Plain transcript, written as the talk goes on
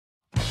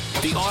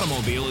The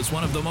automobile is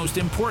one of the most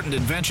important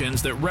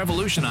inventions that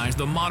revolutionized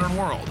the modern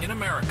world. In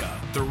America,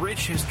 the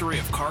rich history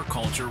of car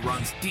culture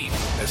runs deep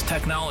as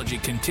technology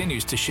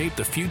continues to shape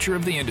the future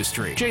of the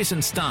industry.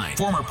 Jason Stein,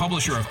 former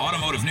publisher of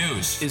Automotive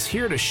News, is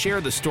here to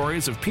share the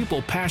stories of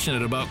people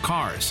passionate about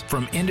cars,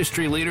 from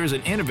industry leaders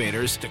and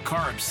innovators to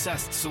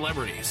car-obsessed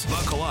celebrities.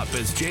 Buckle up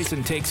as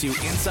Jason takes you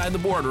inside the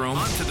boardroom,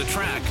 onto the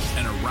track,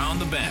 and around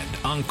the bend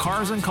on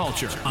Cars and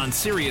Culture on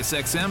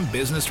SiriusXM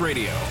Business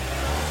Radio.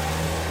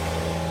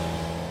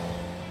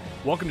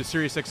 Welcome to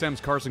SiriusXM's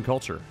Cars and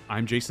Culture.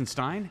 I'm Jason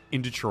Stein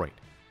in Detroit.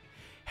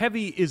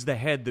 Heavy is the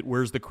head that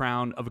wears the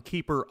crown of a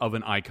keeper of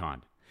an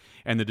icon.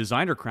 And the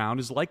designer crown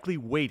is likely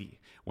weighty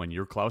when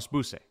you're Klaus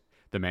Busse,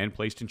 the man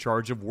placed in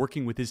charge of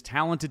working with his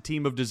talented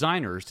team of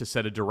designers to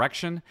set a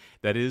direction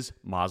that is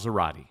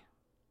Maserati.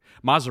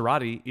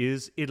 Maserati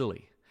is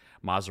Italy.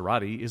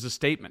 Maserati is a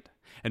statement.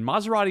 And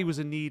Maserati was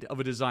in need of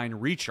a design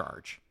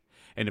recharge.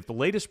 And if the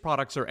latest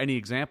products are any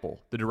example,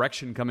 the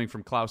direction coming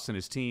from Klaus and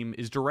his team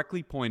is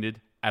directly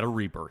pointed at a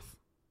rebirth.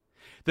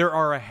 There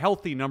are a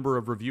healthy number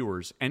of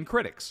reviewers and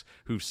critics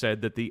who've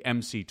said that the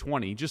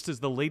MC20, just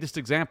as the latest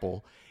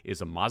example,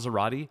 is a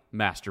Maserati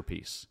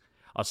masterpiece.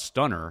 A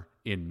stunner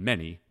in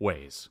many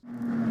ways. I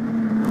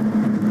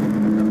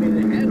mean,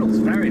 it handles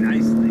very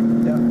nicely.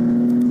 Yeah.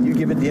 You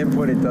give it the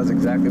input, it does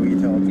exactly what you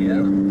tell it to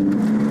do.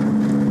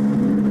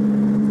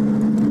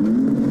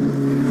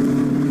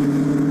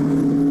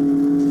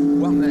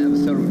 Welcome to an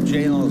episode of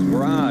J-Lo's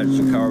Garage,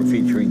 the car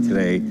featuring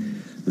today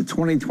the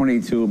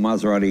 2022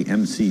 Maserati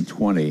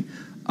MC20.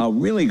 A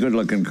really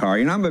good-looking car.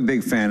 You know, I'm a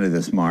big fan of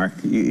this, Mark.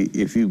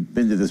 If you've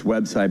been to this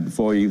website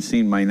before, you've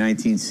seen my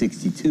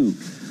 1962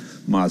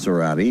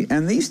 Maserati.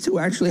 And these two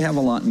actually have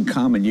a lot in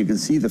common. You can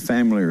see the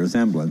family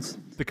resemblance.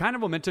 The kind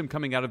of momentum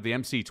coming out of the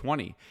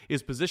MC20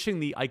 is positioning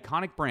the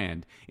iconic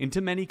brand into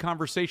many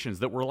conversations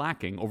that were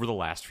lacking over the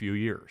last few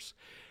years.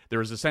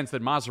 There is a sense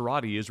that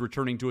Maserati is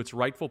returning to its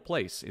rightful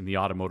place in the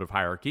automotive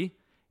hierarchy.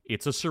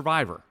 It's a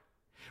survivor,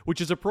 which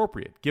is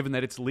appropriate given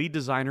that its lead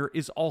designer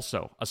is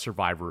also a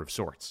survivor of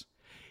sorts.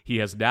 He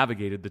has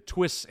navigated the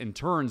twists and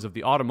turns of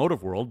the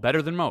automotive world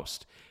better than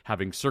most,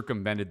 having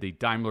circumvented the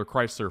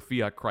Daimler-Chrysler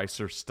Fiat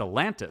Chrysler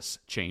Stellantis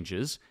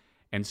changes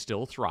and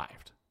still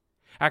thrived.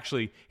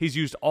 Actually, he's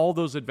used all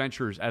those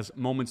adventures as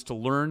moments to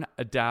learn,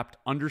 adapt,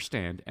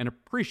 understand, and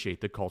appreciate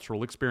the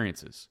cultural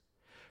experiences.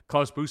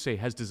 Klaus Busse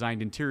has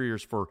designed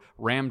interiors for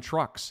Ram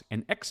trucks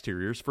and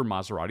exteriors for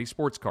Maserati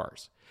sports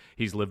cars.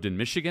 He's lived in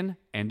Michigan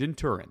and in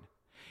Turin.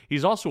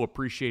 He's also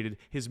appreciated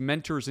his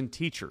mentors and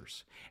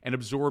teachers and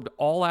absorbed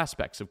all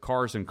aspects of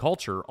cars and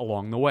culture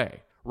along the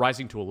way,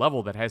 rising to a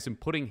level that has him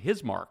putting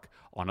his mark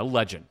on a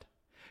legend.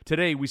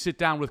 Today, we sit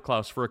down with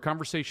Klaus for a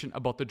conversation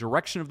about the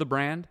direction of the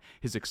brand,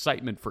 his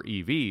excitement for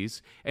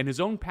EVs, and his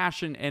own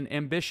passion and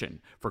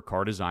ambition for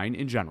car design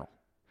in general.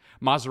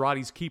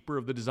 Maserati's keeper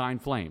of the design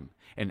flame,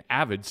 an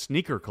avid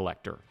sneaker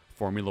collector,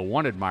 Formula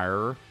One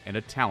admirer, and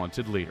a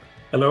talented leader.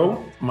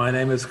 Hello, my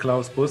name is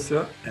Klaus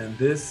Busse, and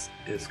this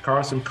is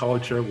Cars and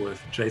Culture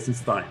with Jason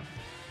Stein.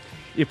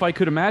 If I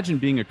could imagine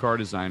being a car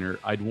designer,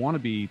 I'd want to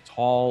be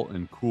tall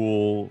and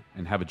cool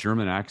and have a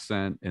German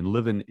accent and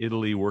live in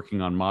Italy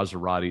working on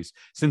Maseratis.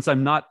 Since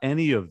I'm not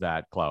any of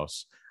that,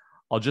 Klaus,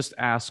 I'll just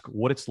ask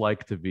what it's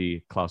like to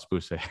be Klaus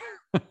Busse.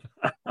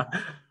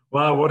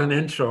 Wow, what an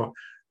intro.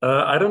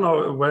 I don't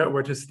know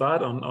where to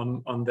start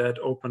on that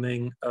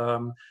opening.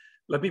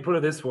 Let me put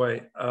it this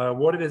way.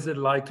 What is it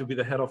like to be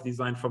the head of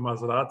design for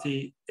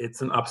Maserati?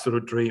 It's an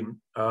absolute dream.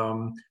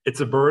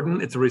 It's a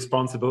burden, it's a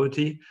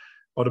responsibility,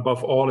 but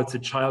above all, it's a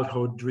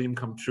childhood dream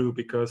come true,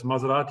 because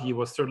Maserati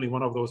was certainly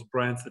one of those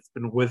brands that's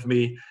been with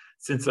me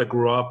since I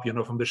grew up, you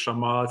know, from the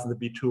Chamals and the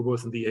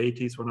B-Turbos in the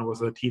 80s when I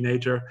was a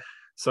teenager.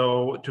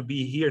 So to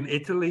be here in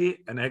Italy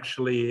and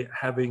actually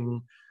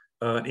having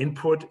an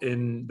input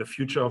in the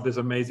future of this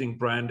amazing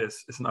brand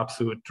is an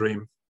absolute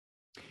dream.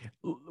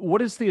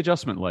 What is the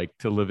adjustment like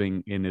to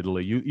living in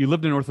Italy? You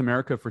lived in North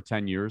America for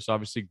 10 years,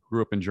 obviously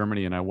grew up in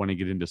Germany, and I want to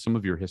get into some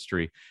of your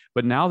history.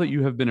 But now that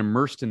you have been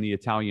immersed in the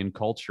Italian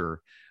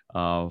culture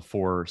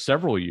for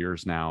several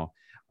years now,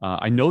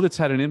 I know that's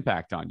had an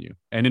impact on you.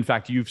 And in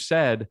fact, you've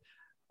said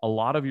a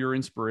lot of your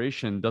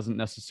inspiration doesn't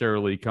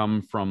necessarily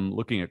come from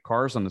looking at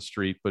cars on the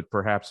street, but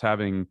perhaps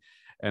having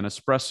an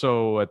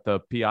espresso at the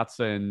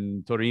piazza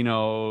in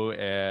Torino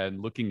and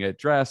looking at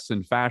dress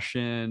and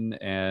fashion.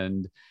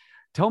 And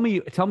tell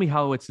me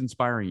how it's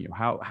inspiring you.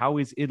 How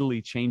is Italy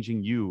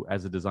changing you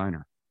as a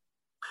designer?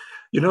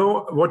 You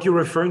know, what you're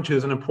referring to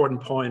is an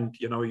important point.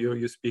 You know,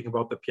 you speak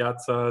about the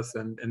piazzas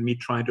and me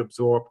trying to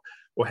absorb,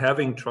 or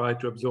having tried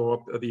to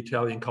absorb, the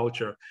Italian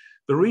culture.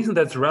 The reason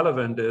that's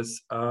relevant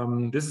is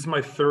this is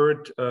my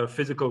third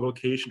physical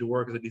location to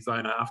work as a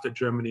designer after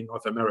Germany and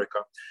North America.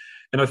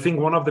 And I think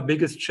one of the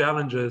biggest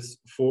challenges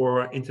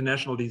for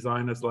international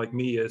designers like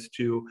me is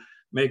to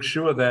make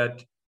sure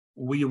that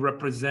we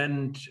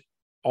represent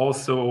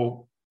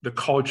also the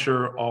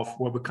culture of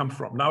where we come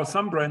from. Now,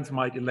 some brands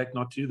might elect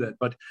not to do that,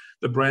 but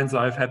the brands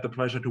I've had the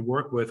pleasure to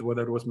work with,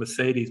 whether it was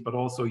Mercedes, but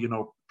also, you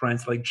know,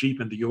 brands like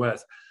Jeep in the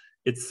US,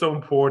 it's so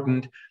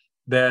important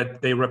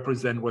that they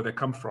represent where they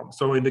come from.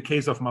 So in the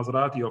case of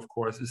Maserati, of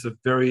course, it's a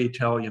very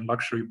Italian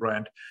luxury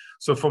brand.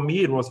 So for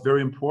me, it was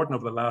very important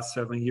over the last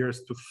 7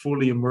 years to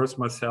fully immerse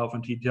myself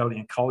into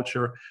Italian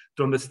culture,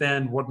 to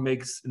understand what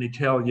makes an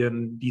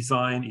Italian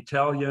design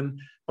Italian,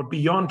 but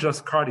beyond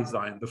just car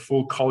design, the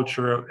full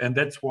culture. And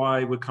that's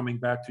why we're coming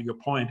back to your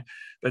point.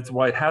 That's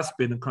why it has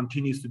been and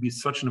continues to be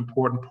such an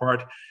important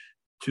part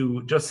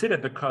to just sit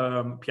at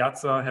the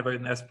piazza, have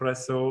an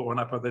espresso or an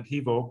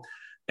aperitivo.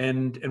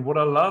 And what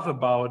I love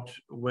about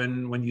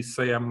when you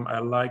say I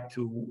like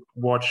to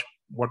watch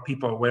what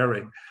people are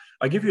wearing,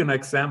 I'll give you an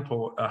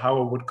example how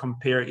I would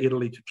compare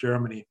Italy to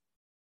Germany.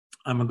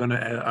 I'm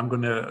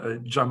gonna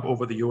jump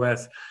over the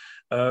US.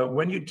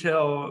 When you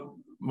tell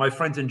my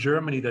friends in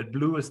Germany that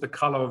blue is the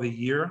color of the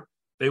year,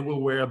 they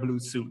will wear a blue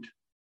suit.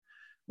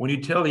 When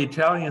you tell the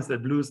Italians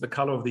that blue is the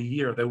color of the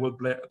year, they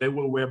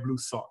will wear blue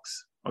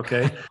socks.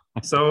 Okay,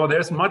 so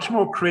there's much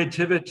more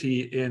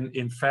creativity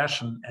in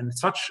fashion and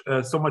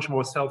so much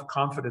more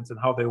self-confidence in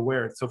how they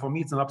wear it. So for me,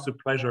 it's an absolute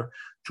pleasure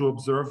to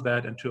observe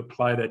that and to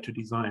apply that to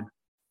design.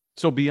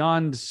 So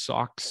beyond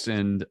socks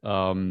and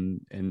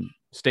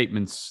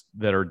statements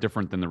that are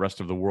different than the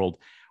rest of the world,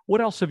 what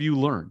else have you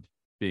learned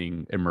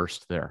being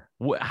immersed there?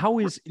 How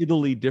is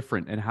Italy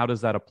different, and how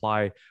does that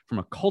apply from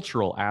a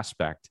cultural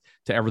aspect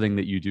to everything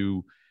that you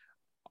do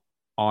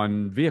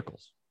on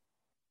vehicles?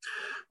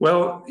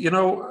 Well,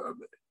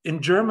 in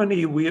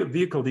Germany,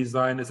 vehicle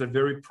design is a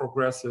very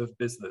progressive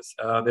business.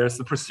 There's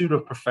the pursuit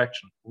of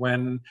perfection.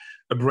 When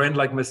a brand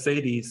like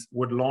Mercedes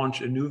would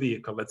launch a new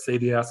vehicle, let's say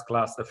the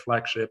S-Class, the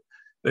flagship,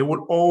 they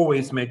would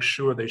always make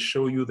sure they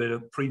show you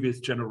the previous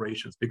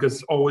generations, because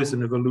it's always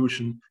an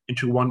evolution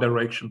into one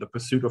direction, the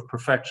pursuit of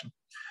perfection.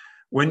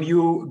 When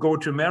you go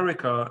to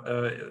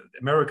America,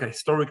 America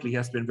historically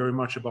has been very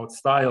much about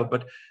style,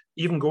 but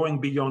even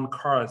going beyond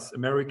cars,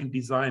 American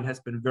design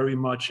has been very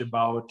much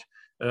about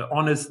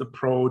honest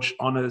approach,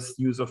 honest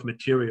use of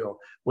material,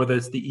 whether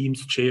it's the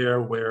Eames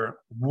chair, where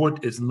wood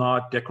is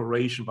not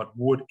decoration, but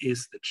wood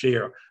is the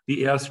chair,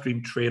 the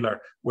Airstream trailer,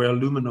 where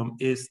aluminum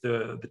is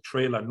the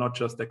trailer, not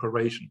just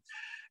decoration.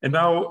 And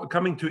now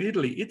coming to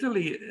Italy,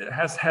 Italy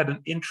has had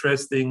an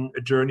interesting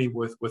journey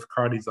with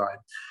car design,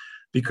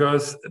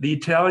 because the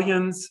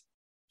Italians,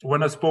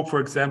 when I spoke, for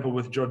example,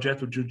 with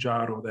Giorgetto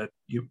Giugiaro, that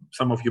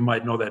some of you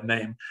might know that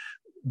name,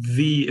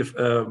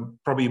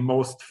 probably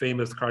most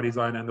famous car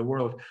designer in the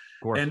world.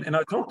 And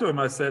I talked to him,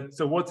 I said,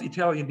 so what's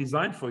Italian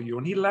design for you?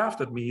 And he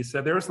laughed at me. He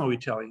said, there is no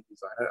Italian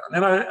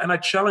design. And I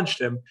challenged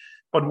him.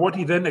 But what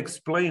he then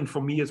explained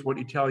for me is what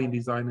Italian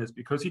design is,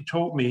 because he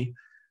told me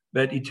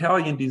that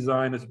Italian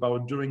design is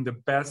about doing the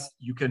best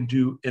you can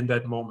do in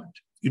that moment.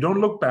 You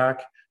don't look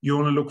back, you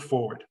only look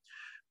forward.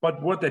 But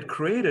what that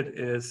created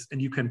is,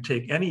 and you can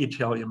take any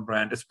Italian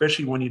brand,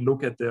 especially when you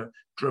look at the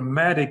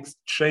dramatic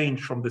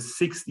change from the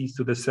 60s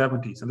to the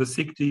 70s. In the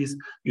 60s,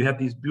 you had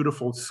these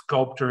beautiful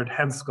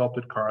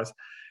hand-sculpted cars.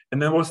 And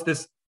there was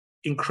this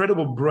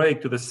incredible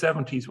break to the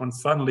 70s when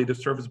suddenly the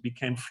surface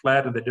became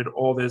flat and they did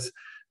all this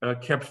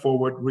kept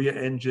forward rear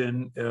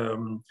engine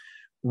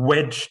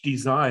wedge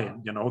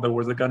design. There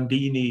was the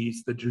Gandinis,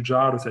 the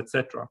Giugiaros,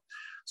 etc.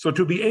 So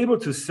to be able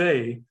to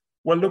say,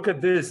 well, look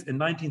at this. In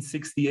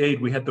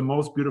 1968, we had the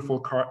most beautiful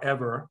car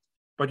ever.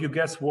 But you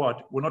guess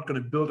what? We're not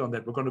going to build on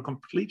that. We're going to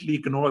completely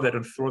ignore that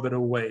and throw that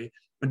away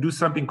and do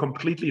something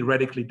completely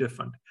radically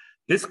different.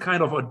 This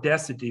kind of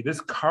audacity, this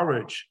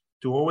courage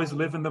to always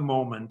live in the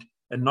moment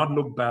and not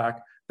look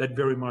back, that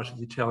very much is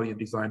Italian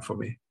design for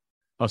me.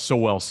 So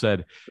well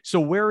said. So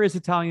where is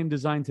Italian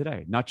design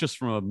today? Not just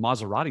from a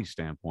Maserati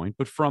standpoint,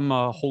 but from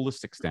a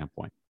holistic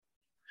standpoint.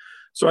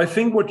 So I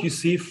think what you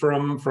see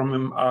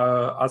from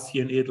us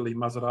here in Italy,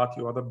 Maserati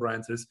or other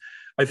brands, is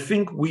I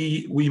think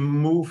we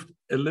moved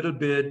a little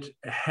bit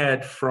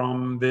ahead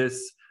from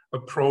this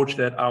approach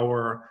that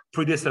our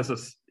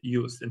predecessors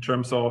used in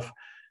terms of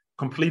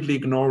completely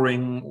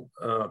ignoring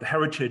the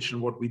heritage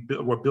and what we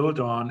were built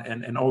on,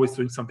 and always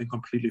doing something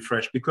completely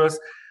fresh, because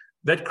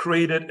that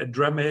created a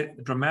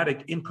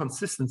dramatic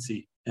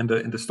inconsistency in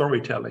the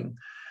storytelling.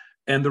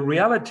 And the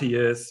reality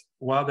is,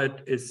 while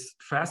that is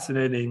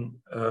fascinating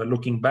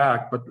looking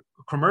back, but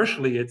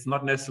commercially, it's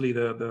not necessarily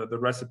the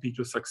recipe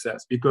to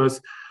success,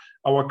 because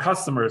our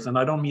customers, and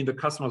I don't mean the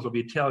customers of the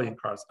Italian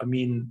cars, I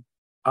mean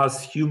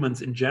us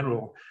humans in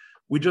general,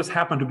 we just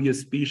happen to be a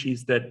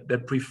species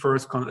that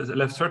prefers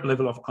a certain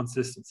level of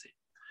consistency.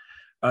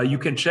 You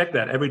can check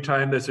that every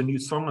time there's a new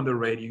song on the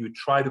radio, you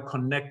try to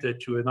connect it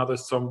to another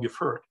song you've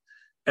heard.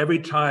 Every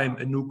time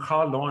a new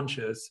car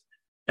launches,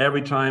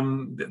 every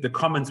time the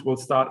comments will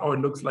start, oh, it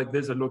looks like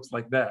this, it looks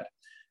like that.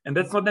 And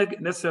that's not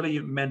necessarily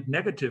meant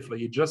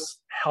negatively. It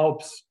just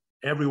helps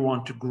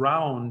everyone to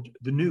ground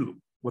the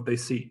new, what they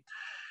see.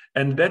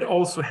 And that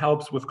also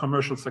helps with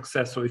commercial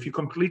success. So if you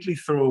completely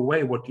throw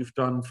away what you've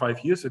done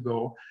 5 years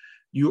ago,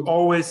 you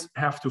always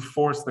have to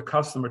force the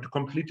customer to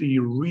completely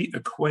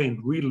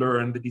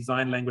relearn the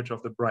design language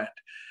of the brand.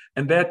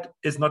 And that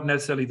is not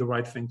necessarily the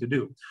right thing to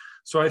do.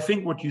 So I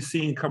think what you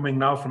see coming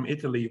now from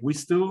Italy, we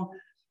still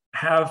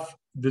have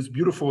this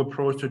beautiful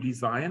approach to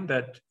design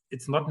that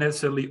it's not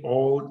necessarily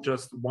all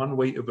just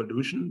one-way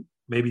evolution,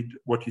 maybe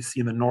what you see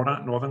in the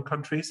northern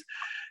countries.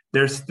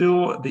 There's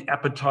still the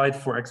appetite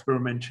for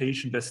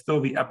experimentation. There's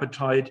still the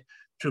appetite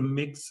to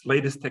mix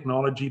latest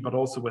technology, but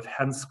also with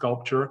hand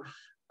sculpture.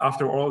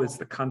 After all, it's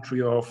the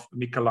country of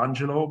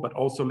Michelangelo, but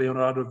also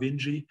Leonardo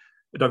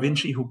da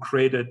Vinci, who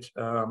created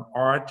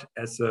art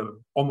as a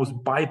almost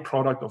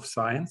byproduct of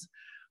science.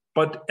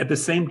 But at the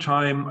same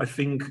time, I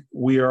think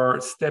we are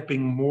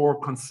stepping more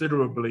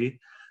considerably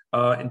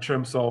in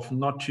terms of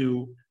not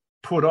to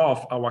put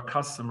off our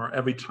customer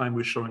every time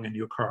we're showing a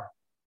new car.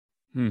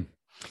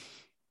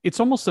 It's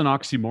almost an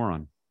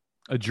oxymoron.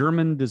 A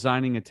German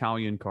designing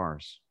Italian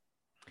cars.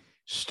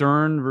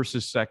 Stern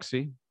versus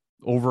sexy,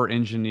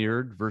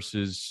 over-engineered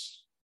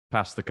versus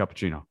past the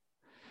cappuccino.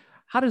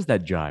 How does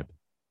that jibe?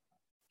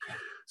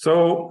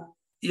 So,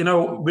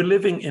 we're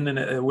living in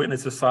a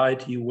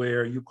society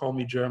where you call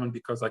me German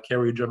because I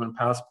carry a German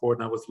passport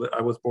and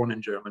I was born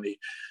in Germany.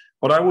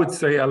 But I would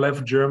say I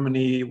left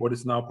Germany, what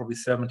is now probably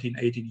 17,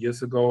 18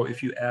 years ago.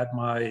 If you add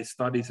my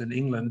studies in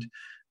England,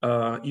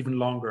 even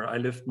longer. I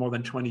lived more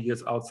than 20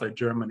 years outside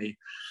Germany.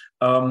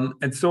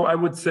 And so I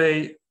would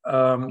say,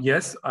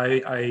 yes,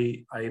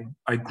 I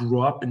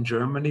grew up in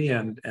Germany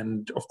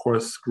and of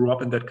course grew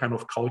up in that kind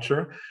of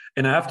culture.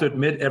 And I have to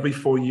admit, every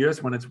 4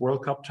 years when it's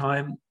World Cup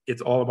time,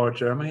 it's all about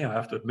Germany, I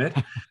have to admit.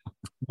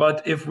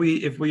 But if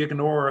we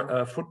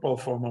ignore football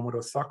for a moment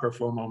or soccer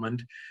for a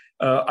moment,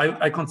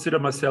 I consider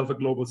myself a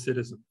global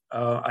citizen.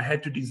 I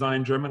had to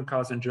design German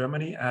cars in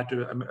Germany. I had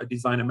to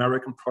design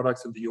American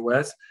products in the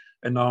US,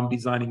 and now I'm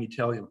designing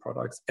Italian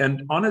products.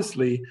 And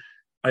honestly,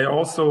 I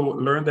also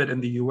learned that in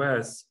the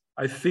US,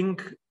 I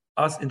think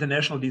us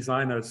international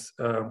designers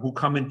who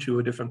come into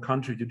a different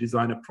country to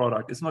design a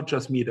product, it's not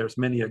just me, there's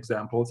many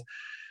examples.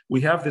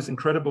 We have this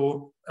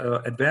incredible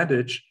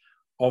advantage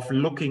of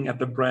looking at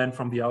the brand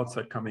from the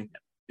outside coming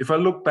in. If I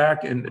look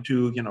back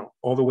into,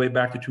 all the way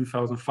back to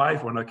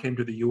 2005, when I came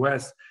to the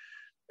US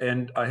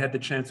and I had the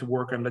chance to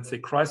work on, let's say,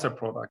 Chrysler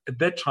product. At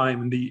that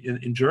time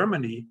in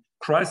Germany,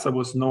 Chrysler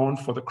was known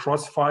for the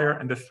Crossfire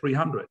and the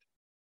 300.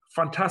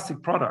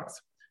 Fantastic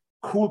products,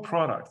 cool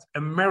products,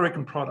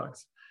 American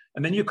products.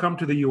 And then you come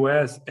to the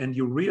US and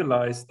you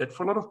realize that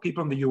for a lot of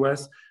people in the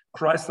US,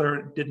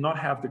 Chrysler did not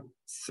have the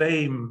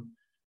same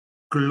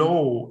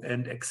glow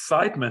and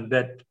excitement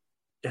that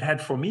it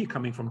had for me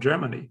coming from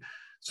Germany.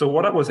 So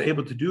what I was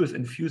able to do is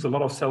infuse a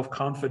lot of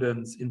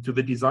self-confidence into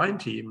the design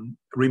team,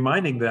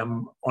 reminding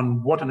them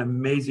on what an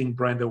amazing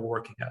brand they're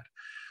working at.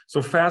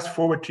 So fast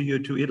forward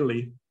to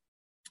Italy.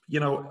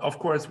 Of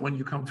course, when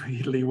you come to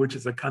Italy, which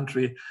is a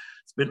country,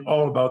 it's been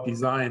all about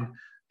design.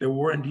 There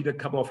were indeed a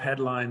couple of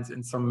headlines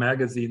in some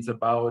magazines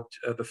about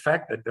the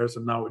fact that there's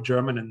now a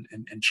German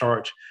in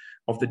charge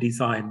of the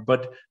design.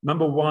 But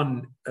number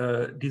one,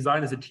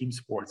 design is a team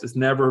sport. It's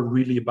never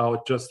really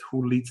about just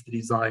who leads the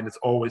design. It's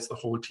always the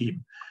whole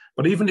team.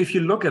 But even if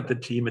you look at the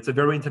team, it's a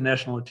very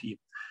international team.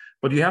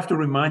 But you have to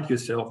remind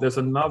yourself, there's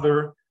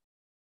another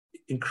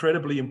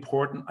incredibly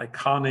important,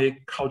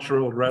 iconic,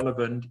 cultural,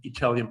 relevant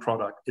Italian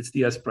product. It's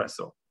the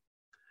espresso.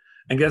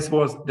 And guess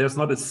what? There's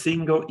not a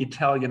single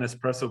Italian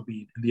espresso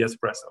bean in the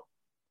espresso.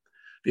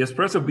 The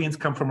espresso beans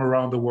come from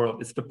around the world.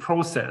 It's the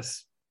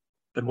process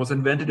that was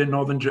invented in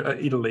northern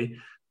Italy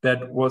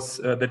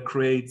that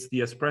creates the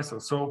espresso.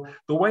 So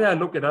the way I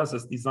look at us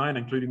as design,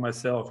 including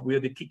myself, we're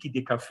the chicchi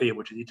di caffè,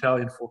 which is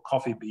Italian for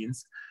coffee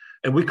beans.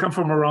 And we come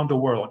from around the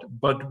world,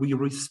 but we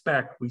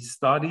respect, we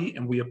study,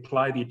 and we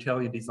apply the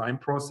Italian design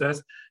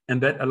process.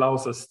 And that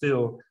allows us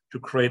still to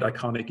create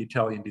iconic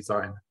Italian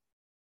design.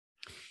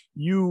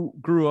 You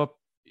grew up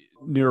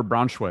near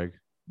Braunschweig.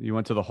 You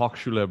went to the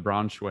Hochschule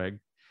Braunschweig,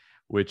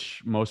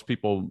 which most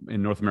people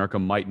in North America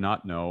might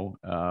not know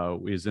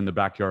is in the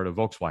backyard of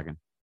Volkswagen.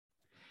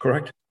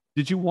 Correct.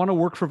 Did you want to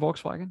work for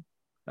Volkswagen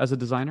as a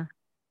designer?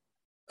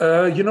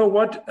 You know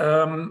what?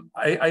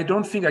 I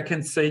don't think I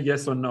can say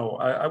yes or no.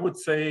 I would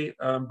say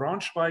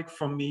Braunschweig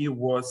for me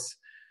was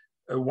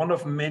one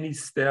of many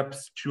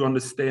steps to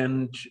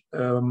understand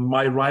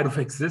my right of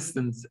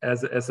existence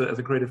as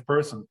a creative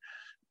person.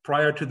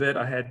 Prior to that,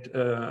 I had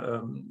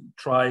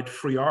tried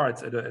free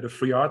arts at a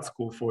free art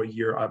school for a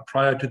year.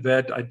 Prior to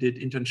that, I did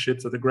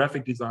internships at a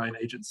graphic design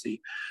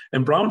agency.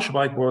 And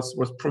Braunschweig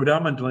was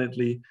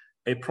predominantly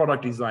a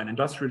product design,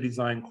 industrial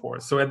design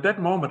course. So at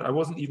that moment, I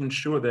wasn't even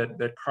sure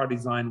that car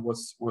design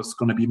was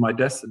going to be my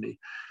destiny.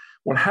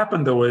 What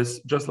happened, though, is,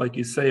 just like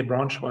you say,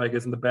 Braunschweig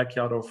is in the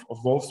backyard of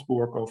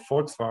Wolfsburg, of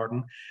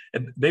Volkswagen,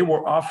 and they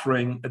were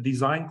offering a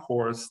design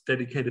course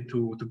dedicated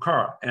to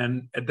car.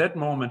 And at that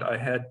moment, I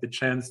had the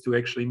chance to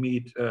actually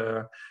meet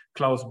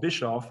Klaus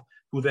Busse,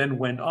 who then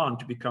went on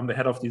to become the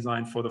head of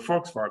design for the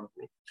Volkswagen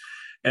Group.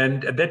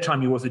 And at that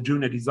time, he was a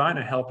junior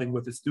designer helping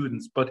with the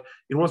students. But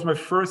it was my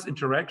first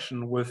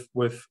interaction with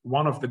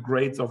one of the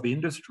greats of the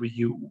industry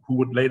who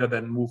would later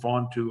then move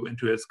on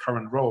into his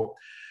current role.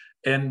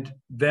 And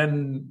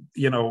then,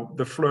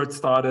 the flirt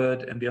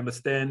started, and the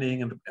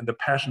understanding and the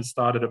passion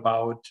started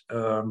about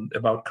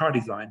car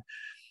design.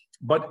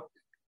 But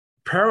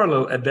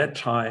parallel at that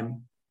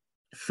time,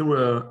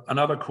 through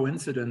another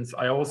coincidence,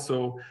 I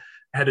also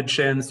had a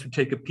chance to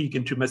take a peek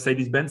into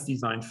Mercedes-Benz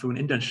design through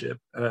an internship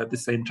at the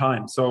same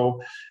time.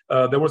 So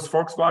there was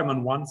Volkswagen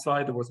on one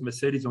side, there was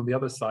Mercedes on the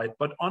other side.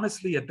 But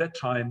honestly, at that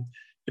time,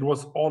 it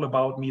was all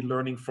about me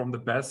learning from the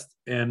best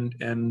and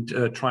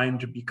trying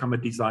to become a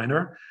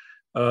designer.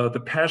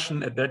 The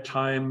passion at that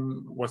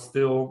time was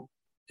still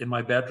in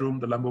my bedroom,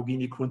 the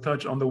Lamborghini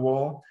Countach on the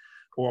wall,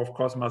 or of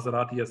course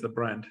Maserati as the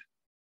brand.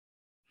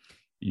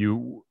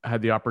 You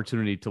had the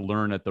opportunity to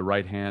learn at the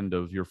right hand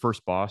of your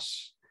first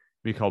boss,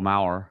 Michael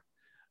Maurer,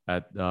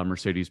 at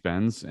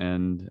Mercedes-Benz,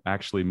 and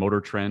actually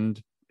Motor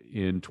Trend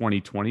in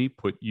 2020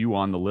 put you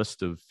on the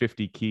list of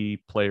 50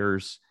 key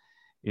players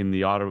in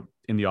the auto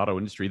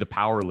industry, the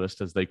power list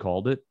as they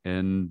called it.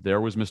 And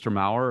there was Mr.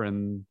 Maurer,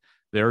 and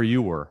there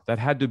you were. That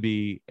had to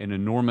be an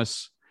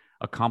enormous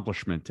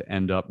accomplishment to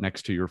end up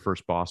next to your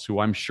first boss, who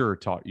I'm sure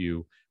taught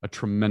you a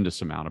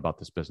tremendous amount about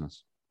this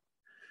business.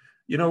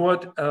 You know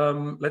what?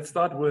 Let's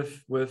start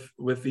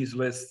with these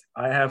lists.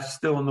 I have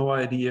still no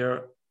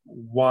idea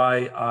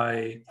why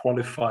I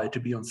qualified to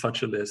be on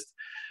such a list.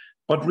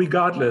 But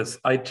regardless,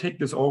 I take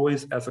this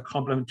always as a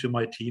compliment to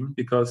my team,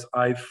 because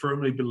I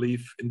firmly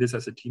believe in this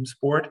as a team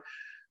sport.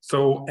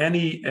 So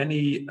any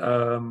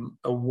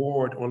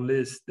award or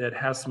list that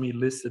has me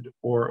listed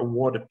or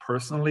awarded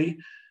personally,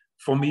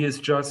 for me is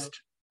just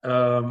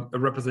a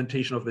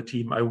representation of the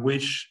team. I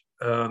wish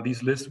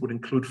these lists would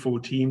include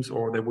full teams,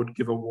 or they would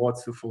give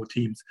awards to full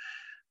teams.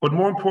 But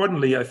more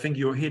importantly, I think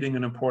you're hitting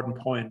an important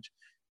point.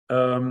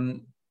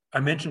 I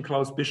mentioned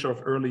Klaus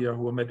Busse earlier,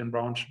 who I met in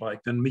Braunschweig,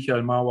 then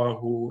Michael Maurer,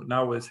 who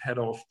now is head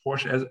of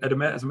Porsche. As a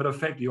matter of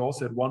fact, he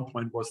also at one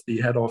point was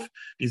the head of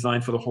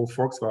design for the whole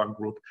Volkswagen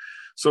group.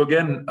 So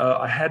again,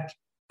 I had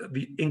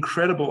the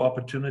incredible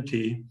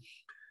opportunity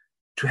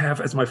to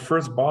have as my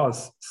first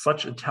boss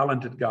such a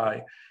talented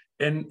guy.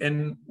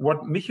 And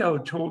what Michael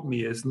told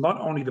me is not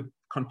only to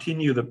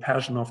continue the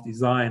passion of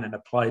design and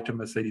apply it to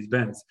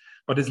Mercedes-Benz,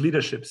 but his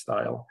leadership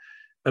style.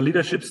 A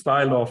leadership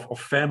style of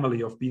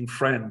family, of being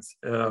friends,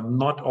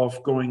 not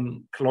of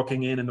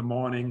clocking in the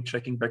morning,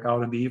 checking back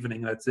out in the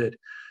evening. That's it.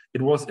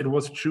 It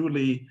was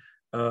truly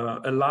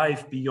a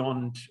life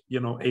beyond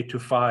 8 to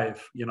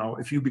 5.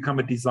 If you become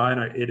a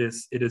designer, it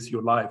is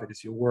your life, it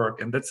is your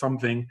work, and that's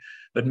something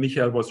that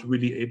Michael was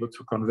really able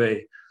to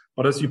convey.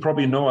 But as you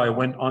probably know, I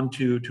went on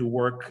to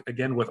work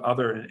again with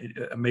other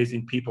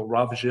amazing people.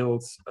 Ralph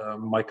Gilles,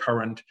 my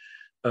current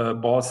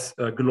boss,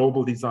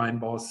 global design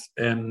boss,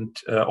 and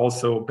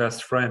also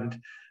best friend.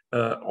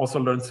 Also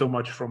learned so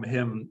much from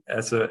him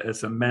as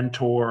a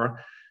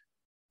mentor.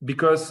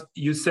 Because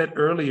you said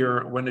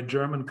earlier, when a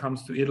German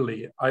comes to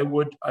Italy, I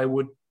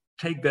would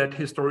take that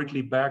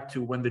historically back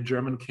to when the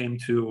German came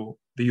to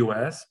the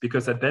US,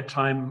 because at that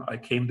time I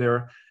came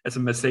there as a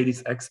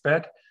Mercedes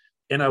expat,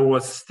 and I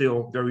was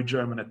still very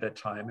German at that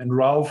time. And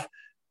Ralph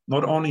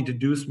not only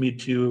introduced me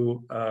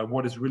to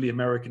what is really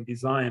American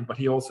design, but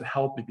he also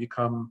helped me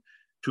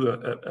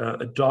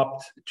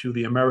adopt to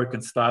the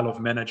American style of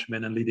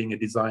management and leading a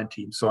design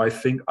team. So I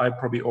think I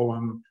probably owe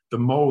him the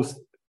most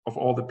of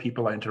all the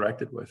people I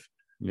interacted with.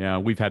 Yeah,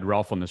 we've had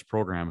Ralph on this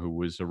program, who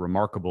was a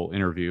remarkable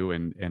interview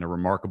and a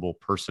remarkable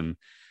person,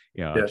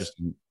 Yes.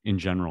 just in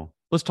general.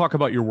 Let's talk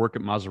about your work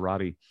at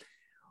Maserati.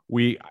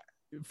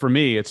 For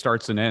me, it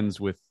starts and ends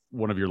with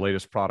one of your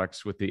latest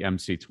products, with the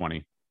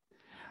MC20.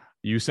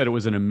 You said it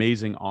was an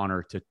amazing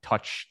honor to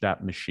touch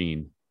that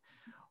machine.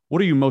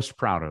 What are you most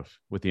proud of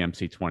with the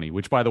MC20,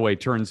 which, by the way,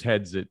 turns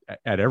heads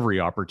at every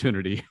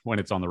opportunity when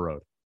it's on the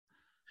road?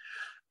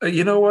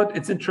 You know what?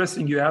 It's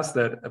interesting you asked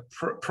that.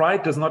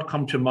 Pride does not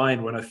come to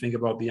mind when I think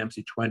about the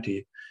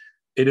MC20.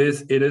 It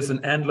is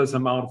an endless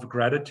amount of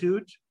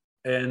gratitude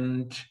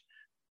and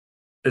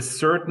a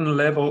certain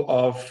level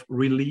of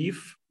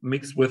relief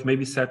mixed with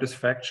maybe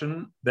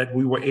satisfaction that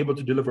we were able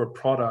to deliver a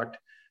product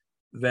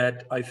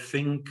that I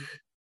think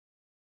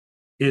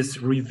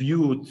is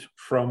reviewed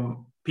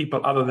from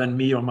people other than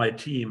me or my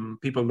team.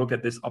 People look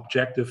at this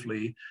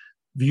objectively,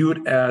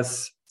 viewed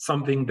as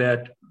something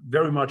that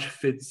very much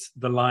fits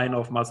the line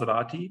of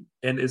Maserati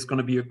and is going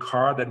to be a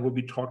car that will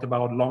be talked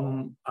about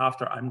long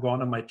after I'm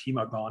gone and my team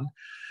are gone,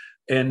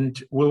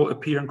 and will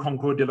appear in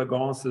concours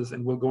d'elegances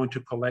and will go into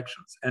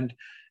collections.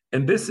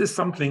 And this is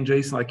something,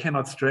 Jason, I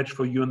cannot stretch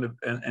for you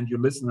and your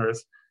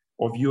listeners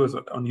or viewers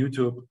on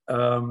YouTube,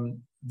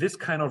 this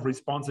kind of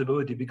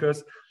responsibility,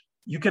 because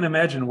you can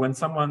imagine when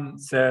someone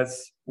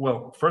says,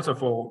 well, first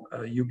of all,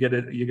 you get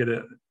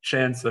a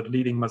chance at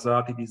leading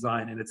Maserati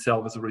design in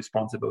itself as a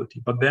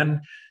responsibility. But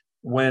then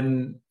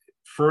when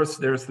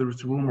first there's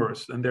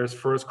rumors and there's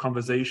first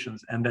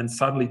conversations, and then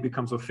suddenly it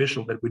becomes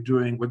official that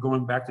we're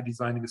going back to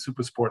designing a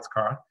super sports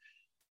car,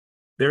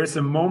 there is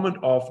a moment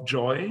of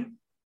joy.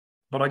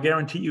 But I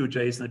guarantee you,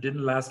 Jason, it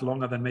didn't last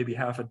longer than maybe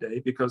half a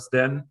day, because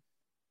then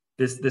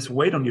this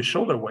weight on your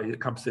shoulder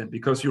comes in,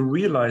 because you're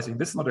realizing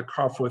this is not a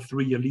car for a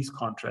 3-year lease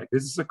contract.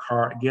 This is a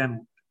car,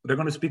 again, they're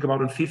going to speak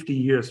about in 50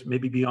 years,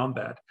 maybe beyond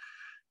that.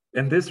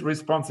 And this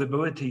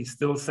responsibility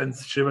still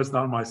sends shivers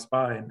down my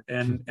spine.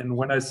 And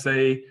when I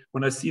see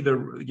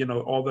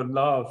the all the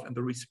love and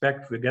the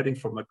respect we're getting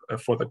for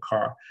the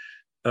car,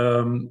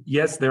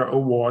 Yes, there are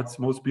awards,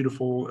 most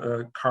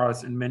beautiful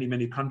cars in many,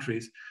 many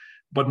countries.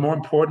 But more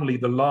importantly,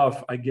 the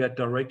love I get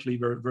directly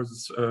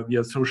versus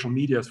via social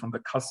medias from the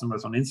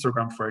customers on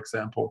Instagram, for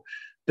example,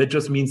 that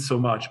just means so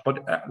much.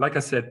 But like I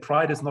said,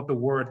 pride is not the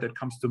word that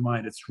comes to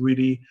mind. It's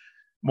really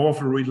more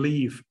of a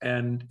relief,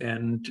 and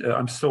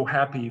I'm so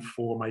happy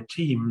for my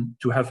team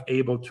to have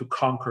able to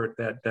conquer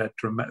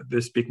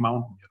this big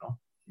mountain.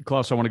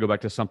 Klaus, I want to go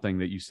back to something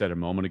that you said a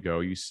moment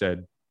ago. You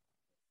said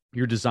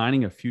you're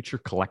designing a future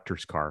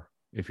collector's car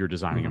if you're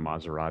designing a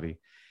Maserati,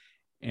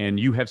 and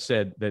you have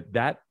said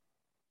that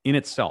in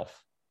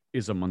itself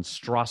is a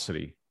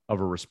monstrosity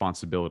of a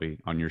responsibility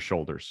on your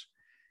shoulders.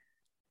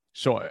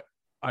 So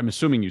I'm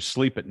assuming you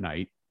sleep at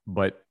night,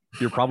 but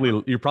you're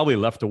probably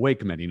left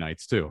awake many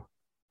nights too.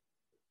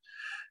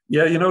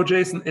 Yeah,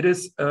 Jason, it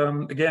is,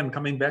 again,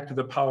 coming back to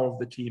the power of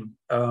the team.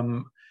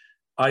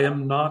 I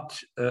am not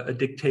a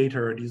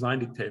dictator, a design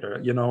dictator.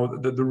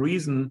 The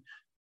reason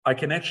I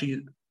can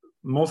actually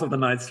most of the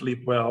nights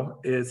sleep well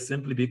is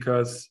simply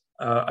because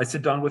I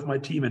sit down with my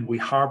team and we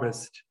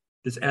harvest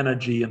this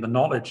energy and the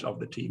knowledge of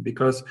the team,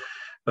 because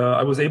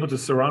I was able to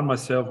surround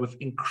myself with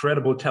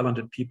incredible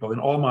talented people in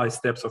all my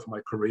steps of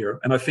my career.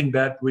 And I think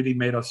that really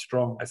made us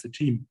strong as a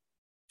team.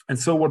 And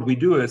so what we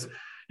do is,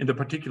 in the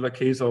particular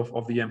case of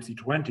the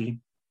MC20,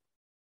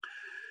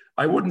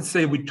 I wouldn't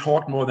say we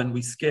talked more than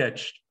we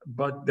sketched,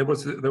 but there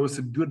was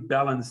a good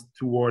balance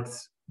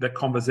towards that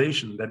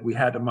conversation that we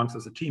had amongst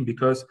as a team,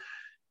 because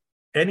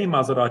any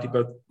Maserati,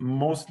 but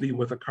mostly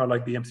with a car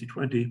like the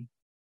MC20,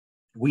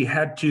 we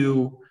had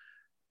to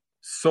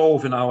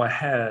solve in our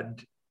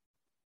head,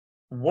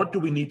 what do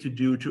we need to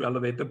do to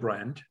elevate the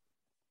brand?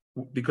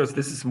 Because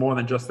this is more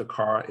than just a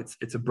car,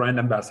 it's a brand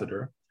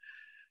ambassador.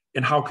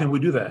 And how can we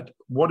do that?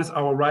 What is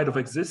our right of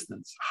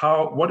existence?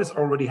 What is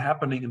already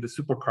happening in the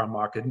supercar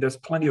market? And there's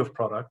plenty of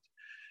product.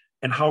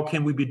 And how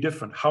can we be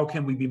different? How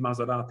can we be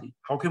Maserati?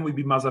 How can we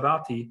be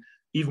Maserati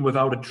even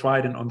without a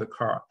trident on the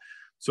car?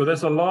 So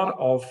there's a lot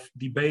of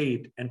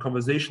debate and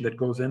conversation that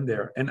goes in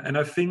there. And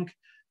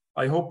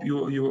I hope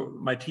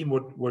my team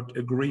would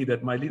agree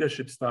that my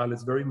leadership style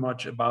is very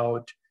much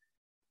about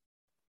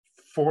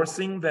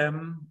forcing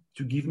them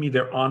to give me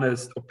their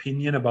honest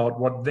opinion about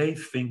what they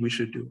think we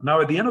should do. Now,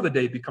 at the end of the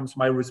day, it becomes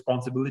my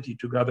responsibility,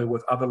 together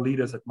with other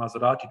leaders at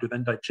Maserati, to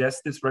then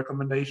digest this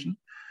recommendation.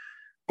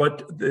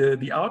 But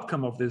the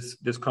outcome of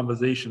this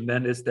conversation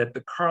then is that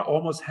the car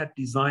almost had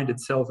designed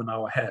itself in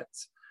our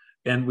heads.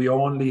 And we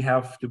only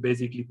have to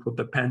basically put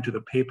the pen to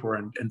the paper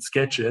and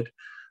sketch it.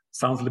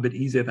 Sounds a little bit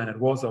easier than it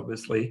was,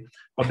 obviously.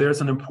 But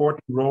there's an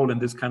important role in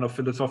this kind of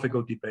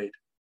philosophical debate.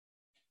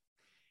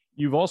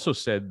 You've also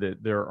said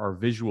that there are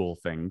visual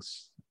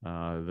things,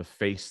 the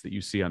face that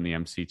you see on the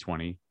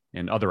MC20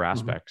 and other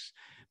aspects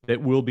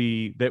that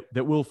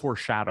will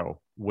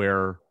foreshadow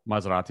where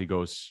Maserati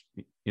goes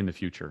in the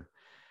future.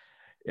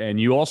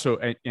 And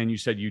you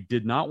said you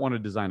did not want to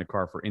design a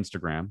car for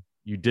Instagram.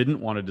 You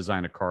didn't want to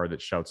design a car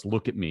that shouts,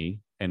 "Look at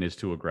me," and is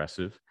too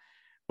aggressive,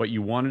 but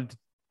you wanted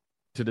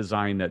to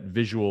design that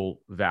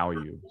visual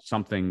value,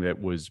 something that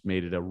was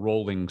made it a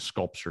rolling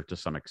sculpture to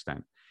some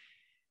extent.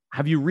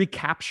 Have you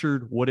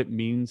recaptured what it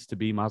means to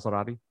be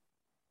Maserati?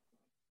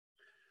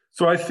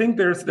 So I think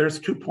there's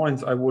 2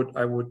 points I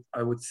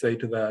would say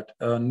to that.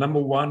 Number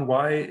one,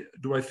 why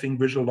do I think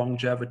visual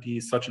longevity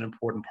is such an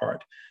important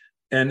part?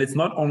 And it's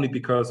not only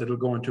because it'll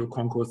go into a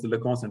concours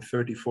d'elegance in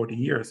 30, 40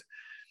 years,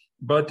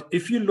 but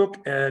if you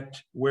look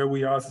at where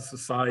we are as a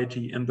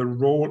society and the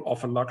role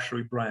of a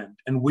luxury brand,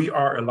 and we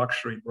are a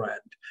luxury brand,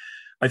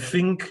 I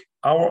think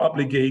our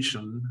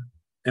obligation,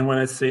 and when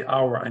I say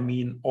our, I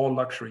mean all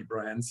luxury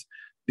brands,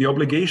 the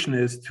obligation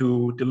is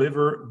to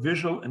deliver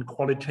visual and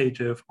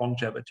qualitative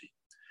longevity.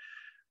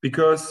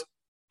 Because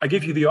I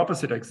give you the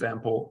opposite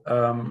example.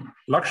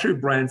 Luxury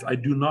brands I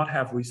do not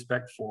have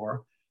respect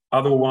for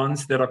are the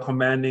ones that are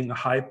commanding a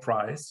high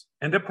price,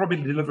 and they're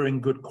probably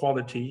delivering good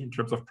quality in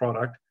terms of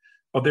product,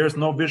 but there's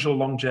no visual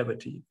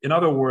longevity. In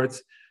other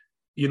words,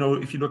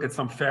 if you look at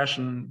some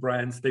fashion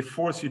brands, they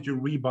force you to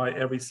rebuy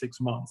every 6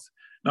 months.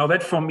 Now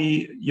that for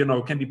me,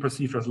 can be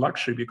perceived as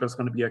luxury because it's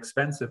going to be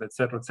expensive, et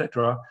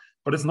cetera,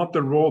 but it's not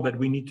the role that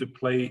we need to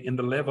play in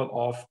the level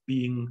of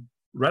being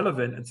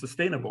relevant and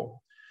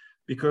sustainable.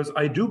 Because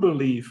I do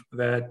believe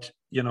that,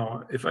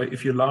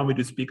 if you allow me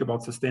to speak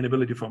about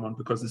sustainability for a moment,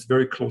 because it's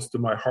very close to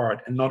my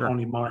heart, and not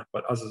only mine,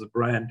 but us as a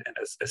brand and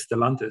as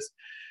Stellantis,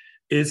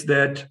 is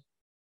that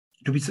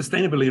to be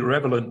sustainably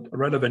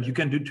relevant, you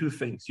can do 2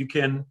 things. You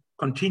can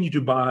continue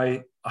to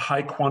buy a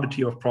high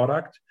quantity of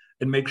product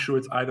and make sure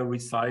it's either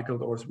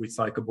recycled or is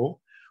recyclable,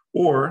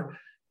 or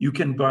you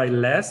can buy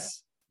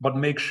less, but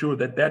make sure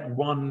that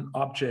one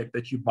object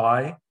that you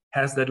buy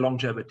has that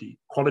longevity,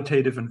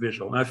 qualitative and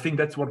visual. And I think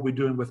that's what we're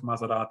doing with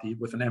Maserati,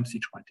 with an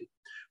MC20,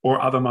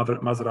 or other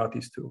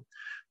Maseratis too.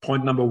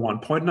 Point number 1.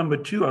 Point number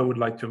 2 I would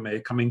like to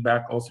make, coming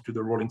back also to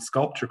the rolling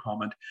sculpture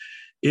comment,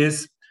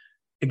 is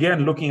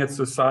again, looking at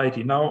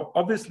society. Now,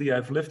 obviously,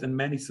 I've lived in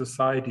many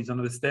societies and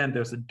understand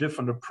there's a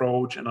different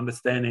approach and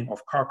understanding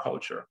of car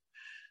culture.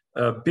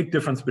 Big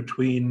difference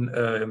between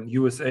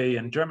USA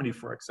and Germany,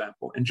 for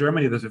example. In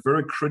Germany, there's a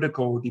very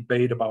critical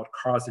debate about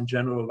cars in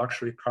general,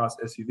 luxury cars,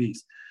 SUVs.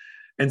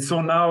 And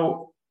so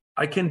now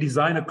I can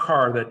design a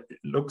car that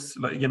looks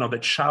like,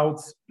 that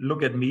shouts,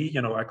 look at me.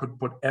 I could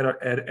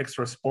add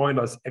extra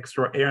spoilers,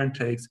 extra air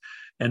intakes,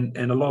 and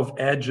a lot of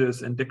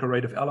edges and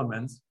decorative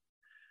elements.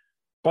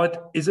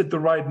 But is it the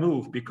right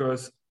move?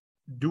 Because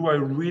do I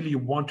really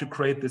want to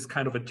create this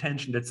kind of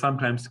attention that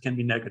sometimes can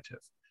be negative?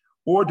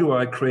 Or do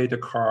I create a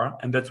car,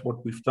 and that's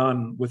what we've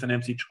done with an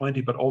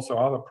MC20, but also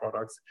other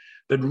products,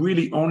 that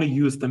really only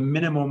use the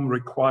minimum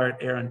required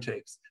air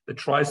intakes, that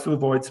tries to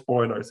avoid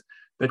spoilers,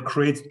 that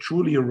creates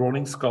truly a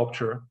rolling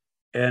sculpture,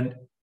 and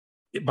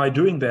by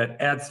doing that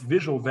adds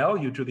visual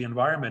value to the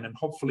environment and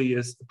hopefully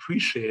is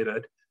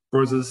appreciated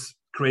versus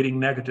creating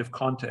negative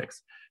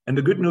context. And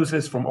the good news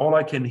is, from all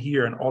I can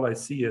hear and all I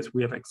see, is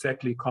we have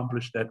exactly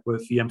accomplished that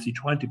with the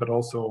MC20, but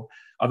also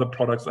other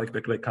products like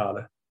the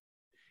Grecale.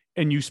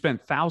 And you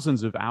spent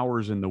thousands of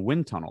hours in the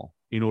wind tunnel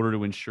in order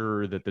to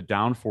ensure that the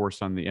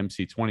downforce on the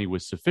MC20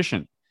 was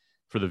sufficient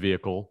for the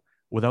vehicle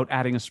without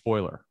adding a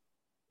spoiler.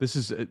 This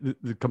is a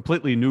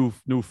completely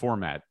new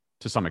format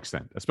to some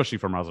extent, especially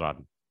for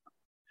Maserati.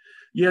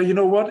 Yeah, you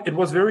know what? It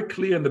was very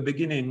clear in the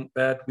beginning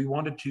that we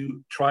wanted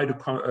to try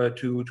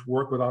to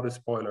work without a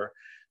spoiler.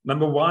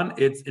 Number one,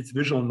 it's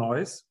visual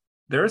noise.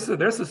 There's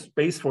a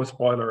space for a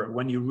spoiler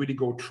when you really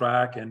go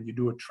track and you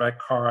do a track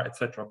car,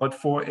 etc. But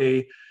for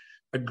a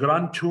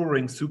Grand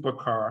Touring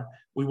supercar,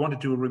 we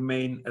wanted to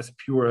remain as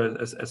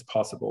pure as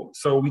possible.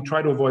 So we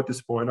try to avoid the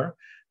spoiler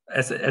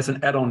as an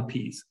add-on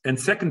piece. And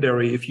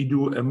secondary, if you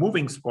do a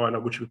moving spoiler,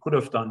 which we could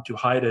have done to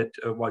hide it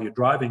while you're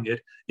driving it,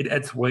 it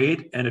adds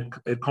weight and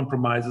it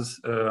compromises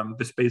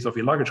the space of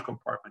your luggage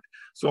compartment.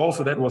 So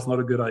also that was not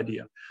a good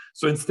idea.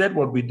 So instead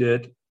what we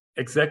did,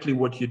 exactly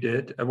what you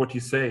did, what you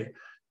say,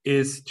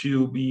 is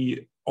to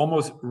be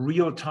almost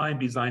real-time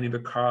designing the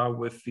car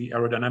with the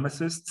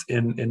aerodynamicists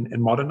in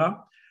Modena.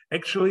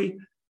 Actually,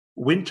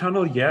 wind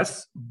tunnel,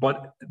 yes,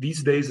 but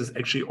these days is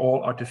actually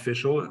all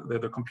artificial.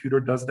 The computer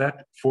does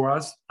that for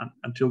us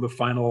until the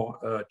final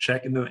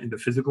check in the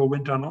physical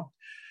wind tunnel.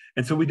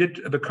 And so we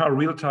did the car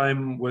real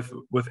time with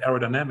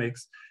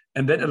aerodynamics,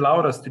 and that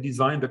allowed us to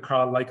design the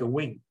car like a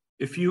wing.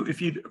 If you,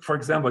 for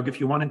example, I'll give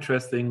you one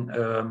interesting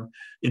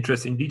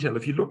detail.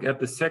 If you look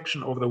at the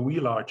section of the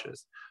wheel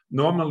arches,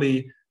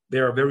 normally they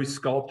are very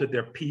sculpted,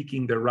 they're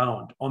peaking, they're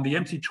round. On the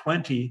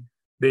MC20,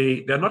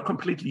 they're not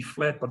completely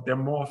flat, but they're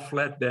more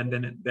flat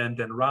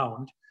than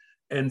round.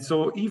 And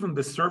so even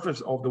the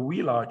surface of the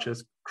wheel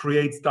arches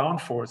creates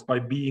downforce by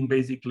being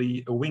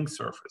basically a wing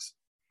surface.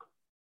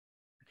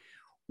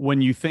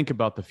 When you think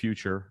about the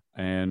future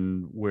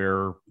and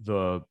where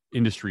the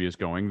industry is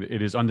going,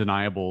 it is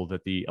undeniable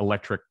that the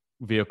electric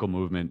vehicle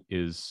movement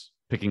is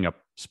picking up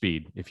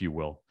speed, if you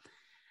will.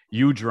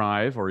 You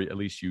drive, or at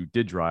least you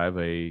did drive,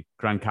 a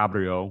Gran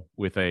Cabrio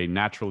with a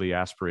naturally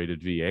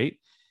aspirated V8.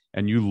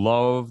 And you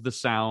love the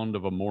sound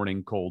of a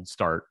morning cold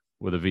start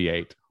with a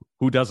V8.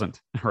 Who doesn't,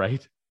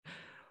 right?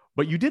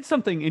 But you did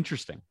something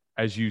interesting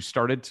as you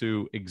started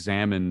to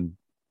examine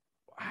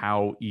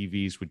how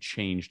EVs would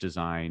change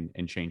design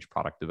and change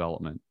product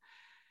development.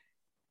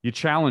 You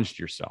challenged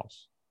yourself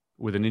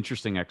with an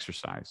interesting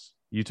exercise.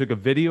 You took a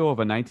video of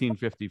a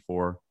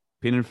 1954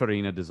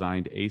 Pininfarina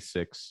designed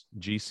A6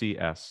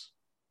 GCS,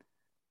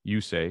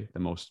 you say, the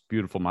most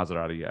beautiful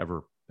Maserati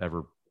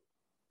ever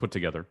put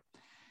together,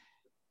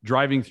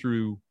 driving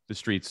through the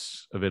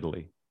streets of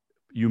Italy.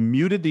 You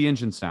muted the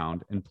engine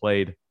sound and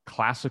played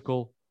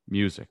classical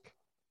music.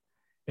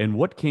 And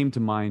what came to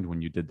mind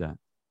when you did that?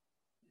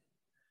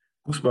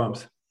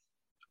 Goosebumps.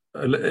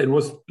 It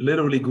was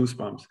literally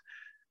goosebumps.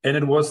 And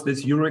it was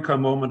this eureka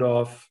moment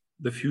of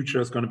the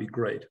future is going to be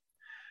great.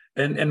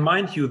 And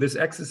mind you, this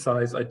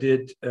exercise I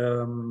did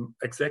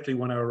exactly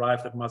when I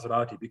arrived at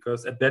Maserati,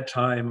 because at that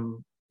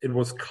time, it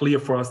was clear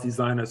for us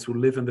designers who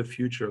live in the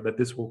future that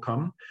this will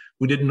come.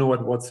 We didn't know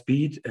at what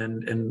speed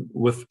and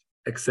with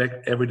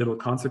exact every little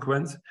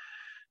consequence.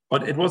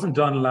 But it wasn't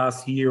done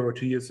last year or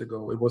 2 years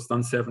ago. It was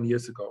done 7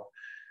 years ago.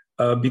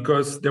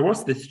 Because there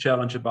was this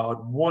challenge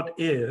about what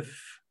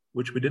if,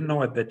 which we didn't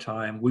know at that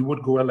time, we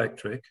would go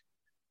electric.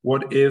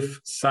 What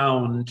if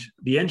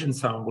the engine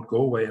sound would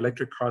go away?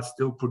 Electric cars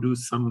still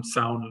produce some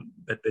sound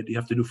that you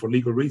have to do for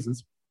legal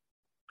reasons.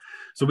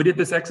 So we did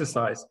this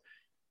exercise.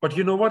 But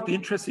you know what? The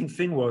interesting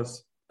thing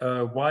was,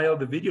 while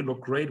the video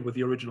looked great with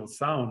the original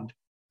sound,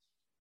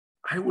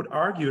 I would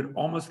argue it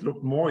almost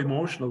looked more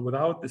emotional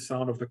without the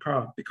sound of the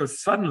car,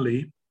 because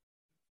suddenly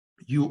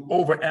you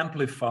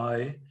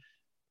over-amplify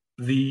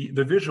the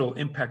visual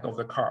impact of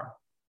the car.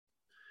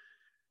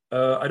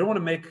 I don't want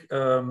to make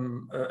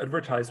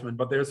advertisement,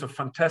 but there's a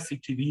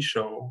fantastic TV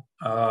show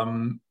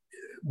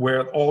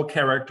where all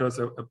characters,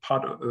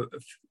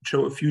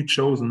 a few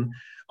chosen,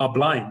 are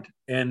blind.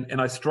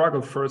 And I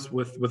struggled first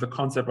with the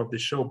concept of the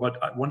show, but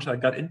once I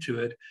got into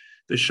it,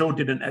 the show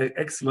did an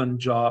excellent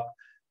job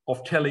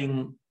of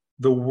telling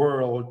the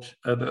world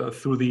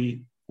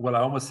through I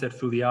almost said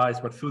through the eyes,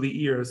 but through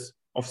the ears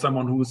of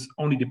someone who's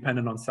only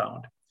dependent on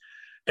sound.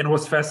 And it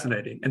was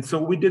fascinating. And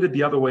so we did it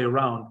the other way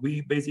around.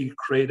 We basically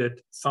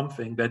created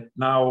something that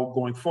now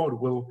going forward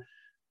will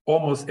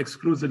almost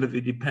exclusively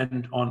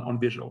depend on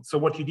visual. So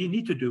what you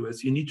need to do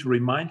is you need to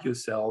remind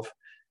yourself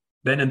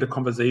then in the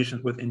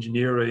conversations with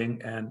engineering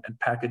and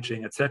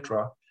packaging,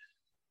 etc.,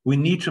 we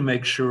need to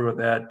make sure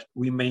that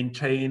we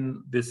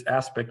maintain this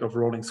aspect of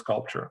rolling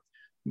sculpture,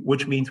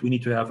 which means we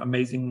need to have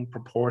amazing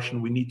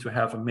proportion, we need to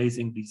have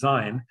amazing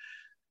design.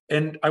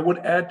 And I would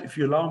add, if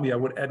you allow me, I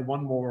would add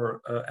one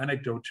more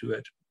anecdote to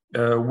it.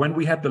 When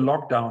we had the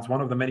lockdowns,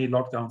 one of the many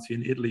lockdowns here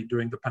in Italy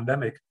during the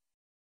pandemic,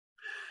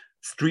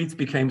 streets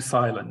became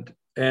silent.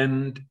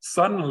 And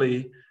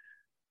suddenly,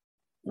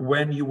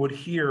 when you would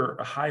hear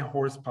a high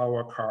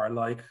horsepower car,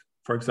 like,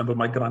 for example,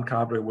 my Gran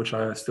Cabrio, which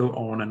I still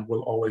own and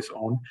will always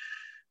own,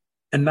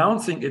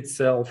 announcing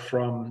itself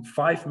from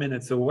 5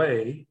 minutes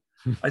away,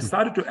 I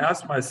started to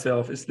ask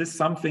myself, is this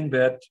something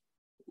that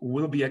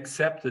will be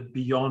accepted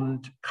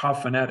beyond car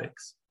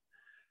fanatics?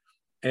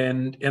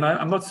 And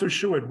I'm not so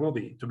sure it will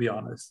be, to be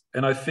honest.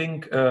 And I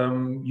think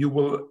you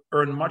will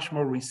earn much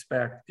more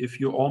respect if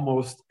you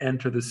almost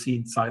enter the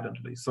scene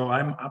silently. So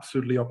I'm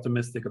absolutely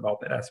optimistic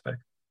about that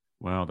aspect.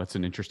 Wow, that's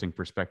an interesting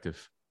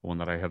perspective, one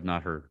that I have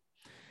not heard.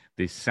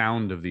 The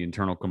sound of the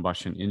internal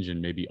combustion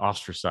engine may be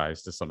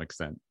ostracized to some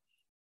extent.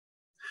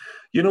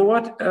 You know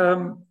what?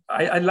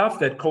 I love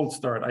that cold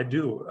start. I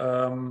do.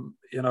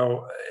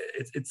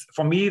 It's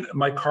for me,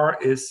 my car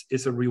is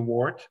a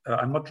reward.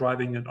 I'm not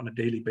driving it on a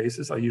daily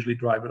basis. I usually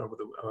drive it over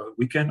the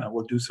weekend. I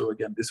will do so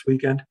again this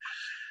weekend.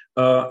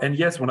 And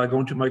yes, when I go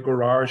into my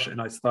garage and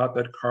I start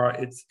that car,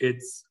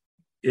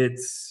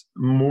 it's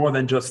more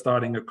than just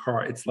starting a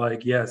car. It's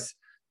like, yes,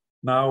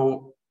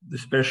 now the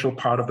special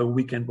part of the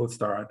weekend will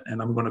start,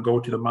 and I'm going to go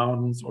to the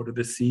mountains or to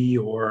the sea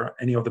or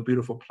any of the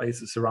beautiful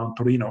places around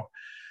Torino.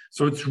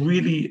 So it's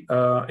really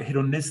a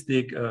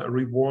hedonistic,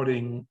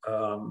 rewarding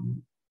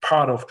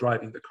part of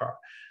driving the car.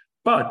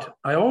 But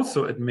I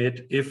also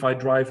admit, if I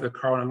drive the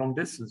car on a long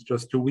distance,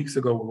 just 2 weeks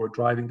ago, we were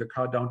driving the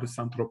car down to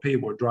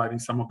Saint-Tropez. We're driving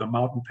some of the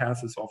mountain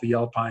passes of the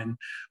Alpine,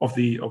 of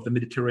the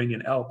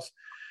Mediterranean Alps.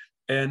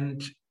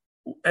 And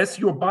as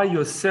you're by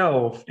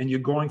yourself and you're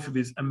going through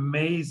these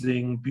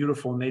amazing,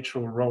 beautiful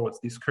natural roads,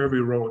 these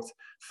curvy roads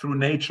through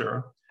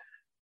nature,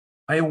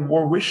 I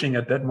were wishing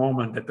at that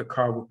moment that the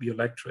car would be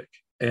electric.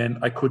 And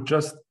I could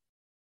just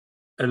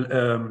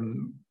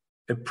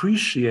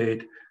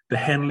appreciate the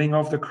handling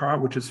of the car,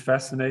 which is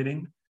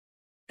fascinating,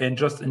 and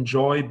just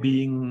enjoy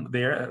being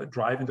there,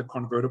 driving the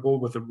convertible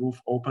with the roof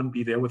open,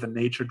 be there with the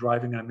nature,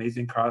 driving an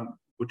amazing car,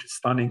 which is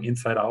stunning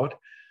inside out,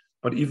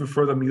 but even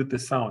further mute the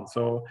sound.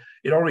 So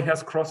it already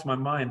has crossed my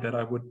mind that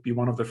I would be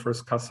one of the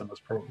first customers,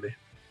 probably.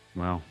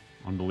 Wow,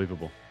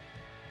 unbelievable.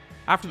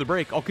 After the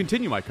break, I'll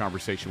continue my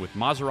conversation with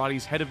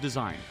Maserati's head of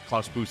design,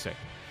 Klaus Busse.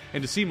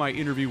 And to see my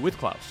interview with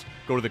Klaus,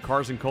 go to the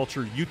Cars and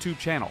Culture YouTube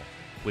channel.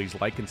 Please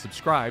like and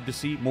subscribe to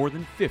see more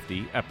than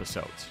 50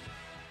 episodes.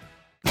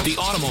 The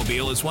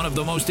automobile is one of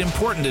the most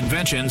important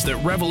inventions that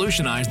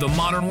revolutionized the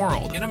modern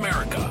world. In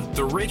America,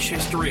 the rich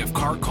history of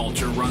car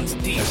culture runs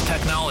deep as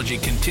technology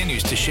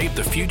continues to shape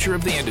the future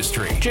of the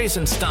industry.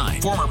 Jason Stein,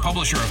 former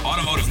publisher of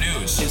Automotive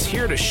News, is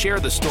here to share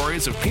the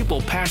stories of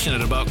people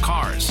passionate about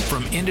cars,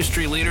 from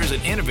industry leaders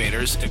and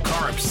innovators to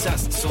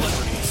car-obsessed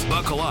celebrities.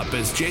 Buckle up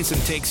as Jason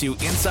takes you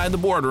inside the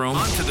boardroom,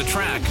 onto the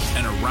track,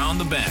 and around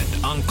the bend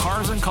on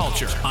Cars and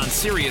Culture on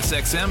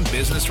SiriusXM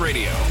Business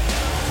Radio.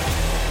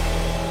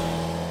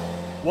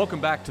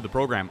 Welcome back to the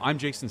program. I'm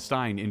Jason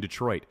Stein in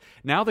Detroit.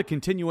 Now the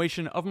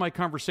continuation of my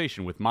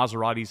conversation with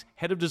Maserati's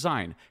head of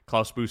design,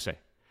 Klaus Busse.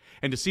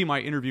 And to see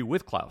my interview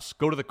with Klaus,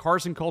 go to the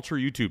Cars and Culture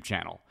YouTube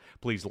channel.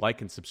 Please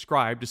like and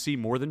subscribe to see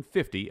more than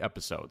 50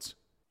 episodes.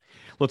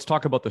 Let's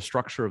talk about the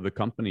structure of the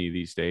company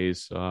these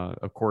days.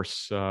 Of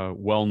course,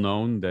 well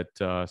known that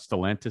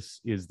Stellantis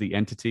is the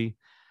entity,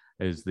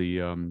 is the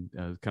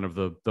kind of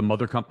the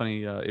mother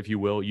company, if you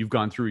will. You've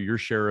gone through your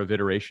share of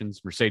iterations,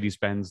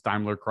 Mercedes-Benz,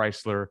 Daimler,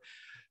 Chrysler,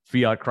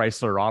 Fiat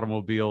Chrysler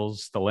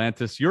Automobiles,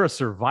 Stellantis. You're a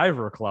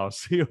survivor,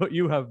 Klaus.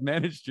 You have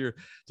managed to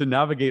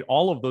navigate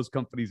all of those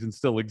companies and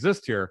still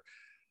exist here.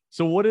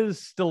 So what does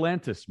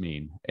Stellantis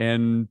mean?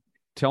 And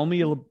tell me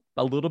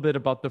a little bit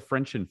about the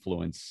French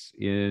influence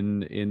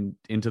into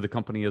the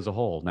company as a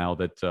whole, now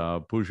that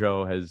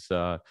Peugeot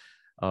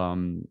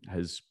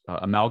has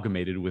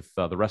amalgamated with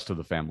the rest of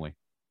the family.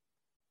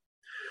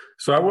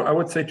 So I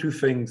would say two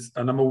things.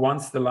 Number one,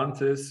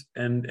 Stellantis,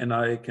 and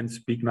I can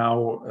speak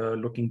now,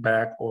 looking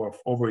back of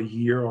over a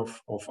year of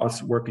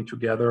us working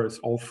together as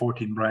all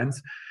 14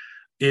 brands,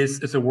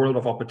 is a world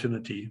of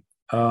opportunity.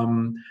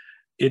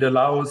 It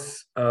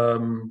allows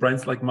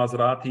brands like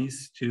Maserati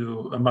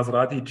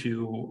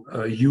to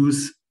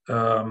use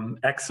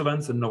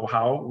excellence and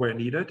know-how where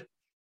needed,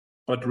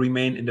 but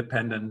remain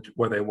independent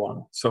where they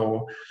want.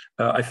 So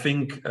I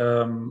think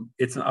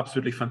it's an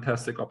absolutely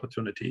fantastic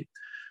opportunity.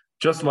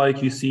 Just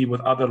like you see with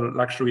other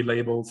luxury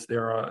labels,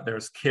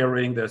 there's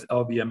Kering, there's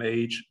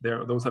LVMH.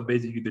 Those are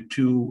basically the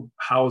two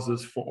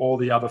houses for all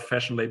the other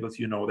fashion labels.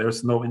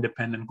 There's no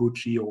independent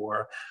Gucci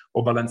or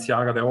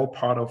Balenciaga. They're all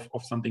part of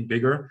something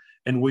bigger,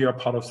 and we are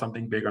part of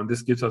something bigger. And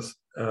this gives us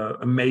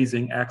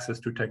amazing access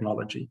to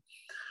technology.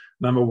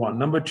 Number one.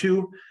 Number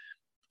two,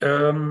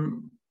 I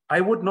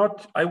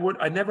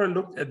never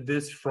looked at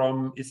this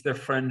from, is there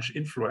French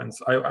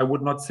influence? I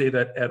would not say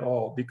that at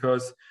all,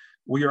 because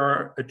we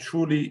are a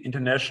truly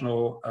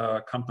international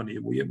company.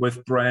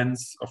 With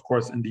brands, of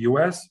course, in the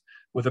US,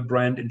 with a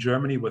brand in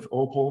Germany, with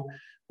Opel,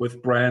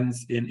 with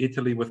brands in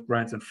Italy, with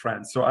brands in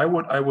France. So I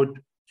would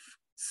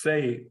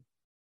say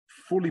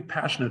fully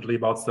passionately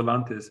about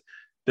Stellantis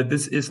that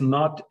this is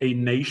not a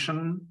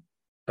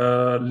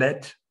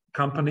nation-led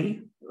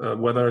company,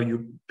 whether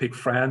you pick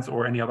France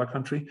or any other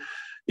country.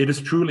 It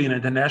is truly an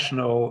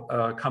international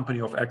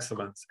company of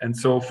excellence. And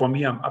so for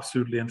me, I'm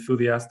absolutely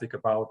enthusiastic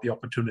about the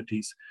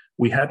opportunities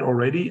we had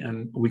already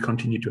and we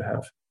continue to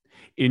have.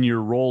 In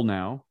your role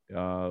now,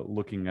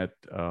 looking at,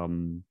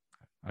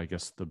 I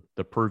guess,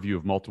 the purview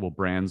of multiple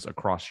brands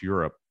across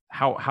Europe,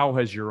 how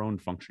has your own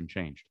function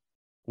changed?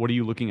 What are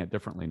you looking at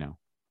differently now?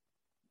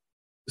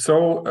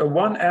 So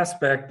one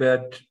aspect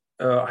that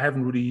I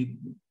haven't really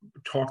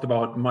talked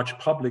about much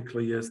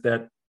publicly is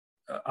that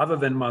other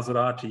than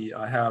Maserati,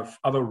 I have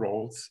other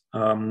roles.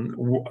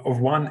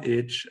 Of one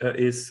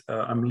is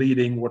I'm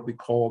leading what we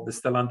call the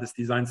Stellantis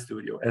Design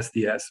Studio,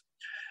 SDS.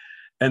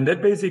 And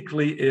that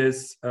basically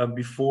is,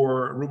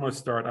 before rumors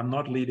start, I'm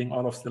not leading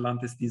all of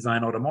Stellantis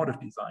design, automotive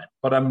design,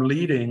 but I'm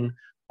leading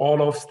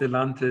all of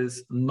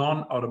Stellantis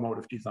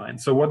non-automotive design.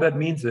 So what that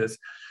means is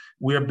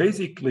we are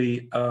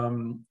basically,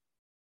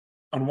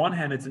 on one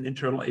hand, it's an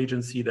internal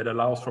agency that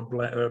allows for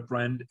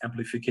brand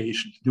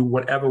amplification, to do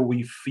whatever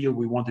we feel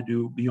we want to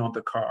do beyond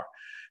the car.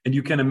 And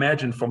you can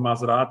imagine for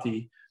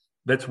Maserati,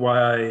 that's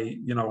why I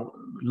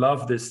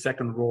love this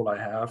second role I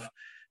have,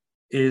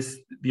 is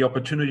the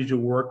opportunity to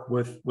work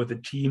with a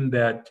team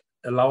that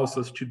allows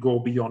us to go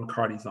beyond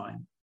car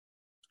design.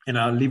 And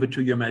I'll leave it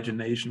to your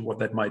imagination what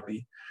that might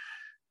be.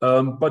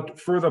 But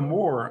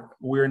furthermore,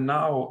 we're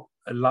now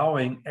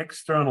allowing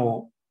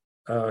external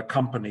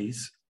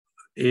companies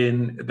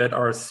that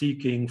are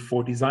seeking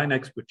for design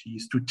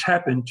expertise to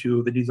tap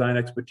into the design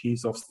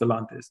expertise of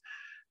Stellantis.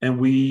 And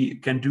we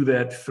can do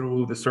that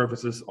through the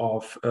services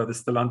of the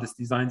Stellantis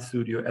Design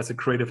Studio as a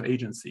creative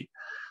agency.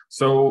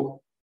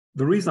 So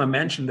the reason I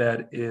mention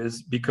that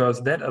is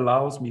because that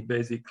allows me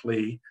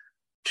basically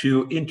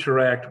to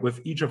interact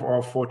with each of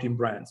our 14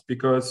 brands,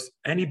 because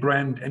any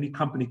brand, any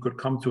company could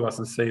come to us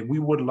and say, we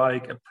would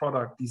like a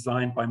product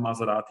designed by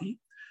Maserati.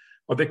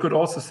 Or they could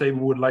also say, we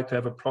would like to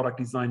have a product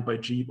designed by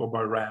Jeep or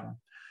by Ram.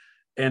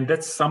 And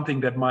that's something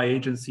that my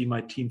agency,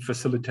 my team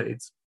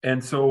facilitates.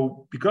 And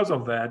so because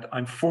of that,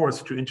 I'm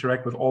forced to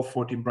interact with all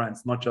 14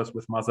 brands, not just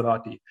with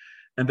Maserati.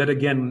 And that,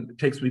 again,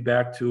 takes me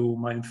back to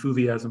my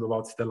enthusiasm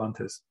about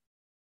Stellantis.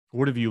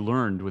 What have you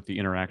learned with the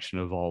interaction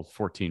of all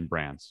 14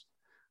 brands?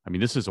 I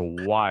mean, this is a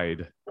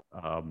wide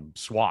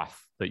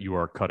swath that you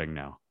are cutting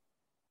now.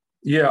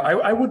 Yeah,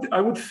 I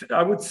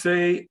would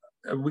say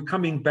we're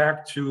coming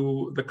back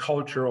to the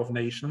culture of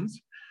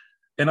nations.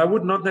 And I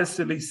would not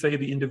necessarily say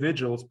the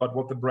individuals, but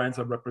what the brands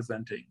are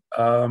representing.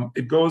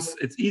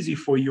 It's easy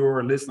for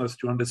your listeners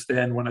to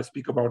understand when I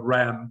speak about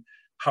Ram,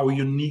 how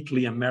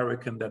uniquely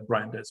American that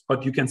brand is.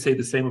 But you can say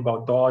the same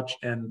about Dodge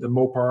and the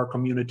Mopar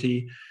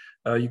community.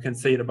 You can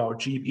say it about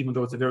Jeep, even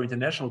though it's a very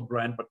international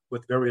brand, but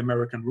with very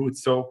American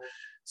roots. So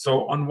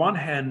on one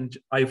hand,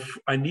 I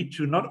need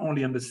to not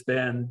only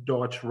understand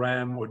Dodge,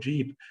 Ram, or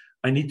Jeep,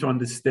 I need to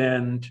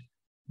understand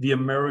the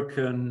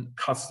American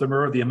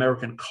customer, the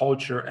American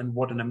culture, and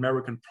what an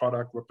American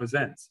product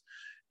represents.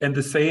 And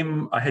the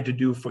same I had to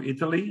do for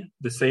Italy.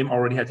 The same I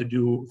already had to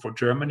do for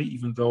Germany,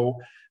 even though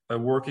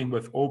working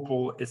with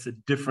Opel is a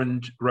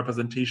different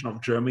representation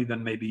of Germany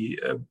than maybe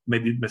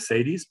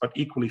Mercedes, but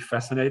equally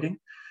fascinating.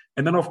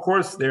 And then, of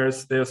course,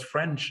 there's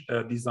French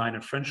design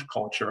and French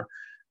culture.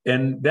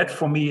 And that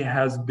for me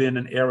has been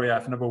an area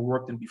I've never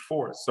worked in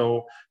before.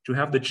 So to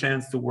have the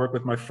chance to work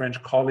with my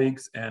French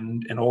colleagues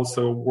and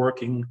also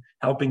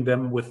helping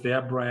them with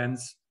their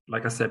brands,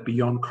 like I said,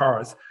 beyond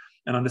cars,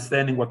 and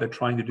understanding what they're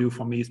trying to do,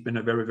 for me, has been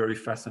a very, very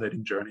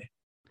fascinating journey.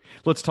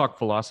 Let's talk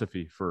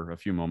philosophy for a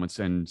few moments.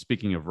 And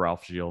speaking of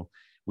Ralph Gilles,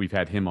 we've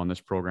had him on this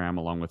program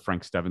along with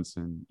Frank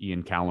Stevenson,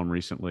 Ian Callum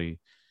recently.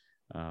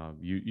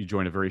 You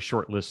joined a very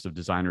short list of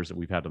designers that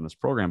we've had on this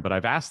program, but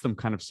I've asked them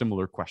kind of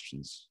similar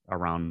questions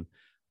around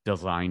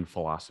design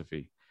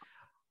philosophy.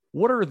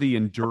 What are the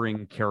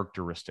enduring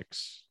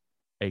characteristics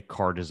a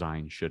car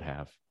design should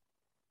have?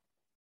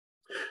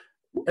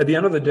 At the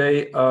end of the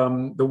day,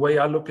 the way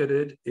I look at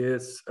it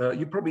is I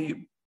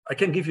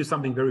can give you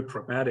something very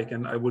pragmatic,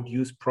 and I would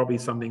use probably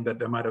something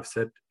that I might have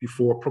said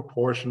before: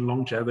 proportion,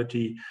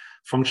 longevity,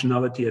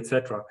 functionality,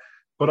 etc.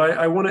 But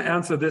I want to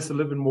answer this a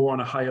little bit more on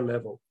a higher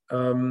level.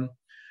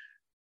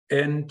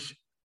 And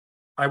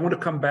I want to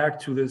come back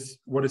to this,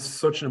 what is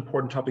such an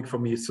important topic for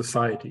me is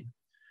society.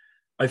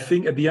 I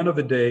think at the end of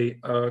the day,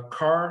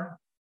 car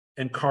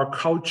and car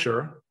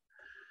culture,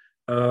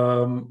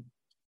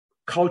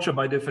 culture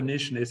by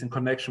definition is in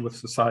connection with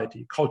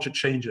society. Culture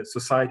changes,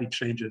 society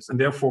changes, and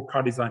therefore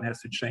car design has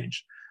to change.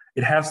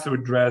 It has to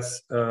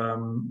address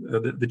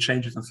the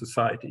changes in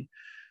society.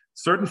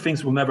 Certain things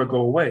will never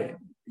go away.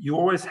 You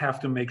always have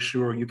to make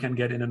sure you can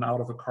get in and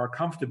out of a car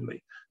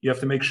comfortably. You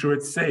have to make sure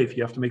it's safe.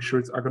 You have to make sure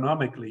it's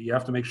ergonomically. You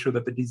have to make sure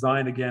that the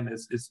design, again,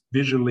 is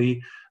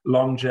visually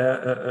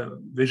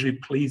visually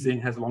pleasing,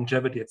 has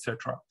longevity,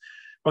 etc.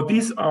 But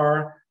these are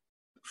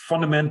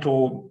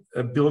fundamental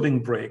building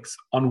bricks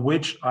on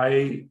which I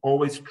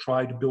always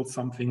try to build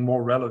something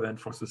more relevant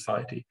for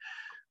society.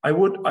 I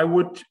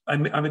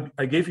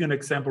gave you an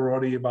example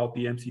already about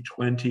the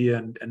MC20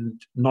 and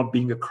not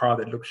being a car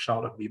that looks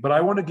shout at me. But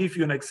I want to give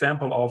you an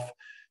example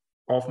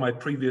of my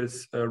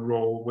previous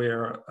role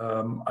where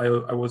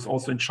I was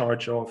also in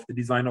charge of the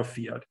design of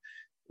Fiat,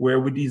 where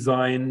we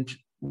designed,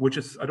 which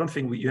is, I don't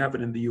think you have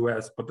it in the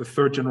US, but the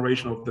third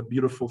generation of the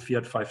beautiful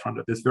Fiat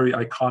 500, this very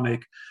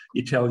iconic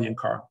Italian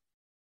car.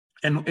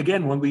 And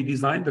again, when we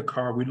designed the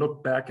car, we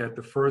looked back at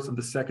the first and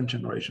the second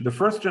generation. The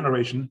first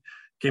generation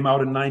came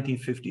out in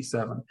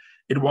 1957.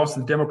 It was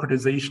the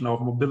democratization of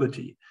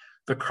mobility.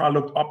 The car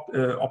looked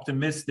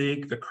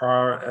optimistic. The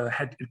car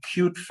had a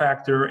cute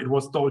factor. It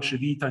was Dolce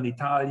Vita in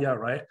Italia,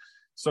 right?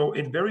 So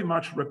it very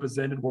much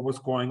represented what was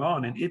going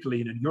on in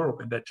Italy and in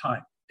Europe at that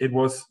time. It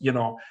was,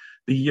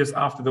 the years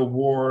after the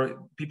war,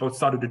 people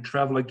started to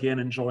travel again,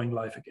 enjoying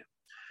life again.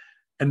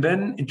 And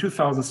then in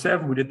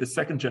 2007, we did the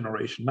second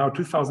generation. Now,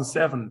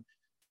 2007,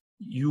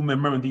 you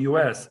remember in the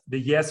US, the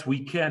Yes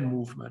We Can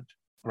movement,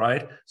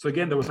 right? So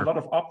again, there was a lot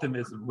of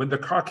optimism. When the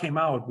car came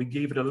out, we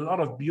gave it a lot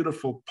of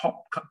beautiful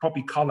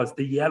poppy colors,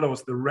 the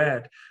yellows, the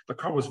red. The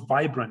car was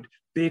vibrant,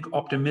 big,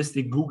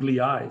 optimistic, googly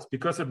eyes,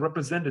 because it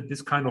represented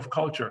this kind of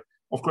culture.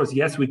 Of course,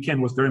 Yes We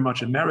Can was very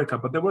much America,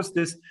 but there was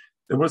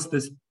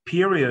this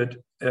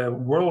period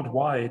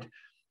worldwide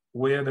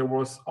where there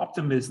was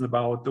optimism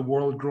about the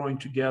world growing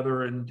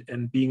together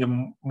and being a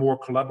more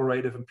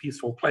collaborative and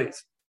peaceful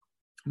place.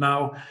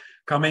 Now,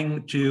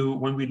 coming to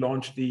when we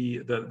launched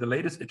the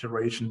latest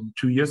iteration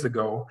 2 years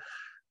ago,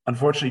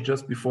 unfortunately,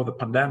 just before the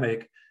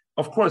pandemic,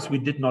 of course, we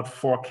did not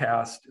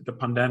forecast the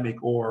pandemic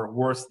or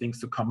worse things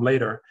to come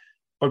later,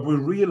 but we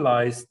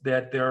realized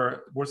that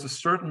there was a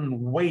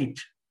certain weight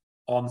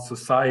on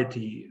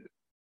society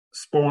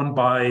spawned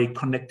by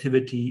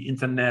connectivity,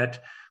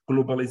 internet,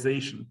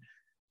 globalization.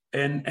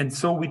 And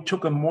so we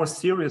took a more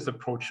serious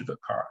approach to the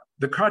car.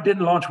 The car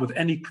didn't launch with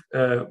any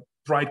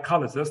bright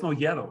colors. There's no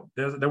yellow.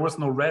 There was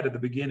no red at the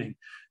beginning.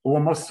 It was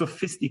a more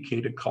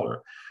sophisticated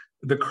color.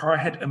 The car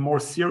had a more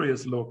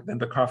serious look than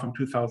the car from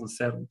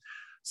 2007.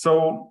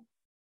 So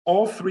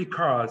all three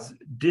cars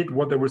did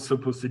what they were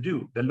supposed to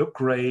do. They looked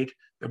great.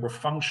 They were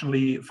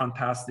functionally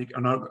fantastic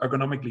and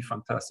ergonomically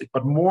fantastic.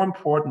 But more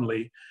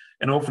importantly,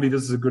 and hopefully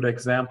this is a good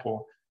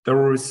example, they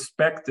were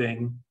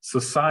respecting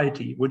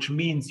society, which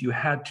means you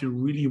had to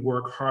really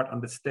work hard,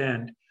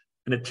 understand,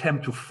 and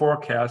attempt to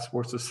forecast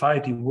where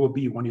society will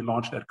be when you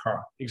launch that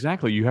car.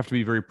 Exactly. You have to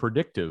be very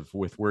predictive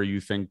with where you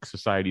think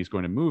society is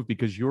going to move,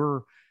 because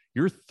you're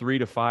 3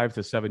 to 5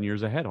 to 7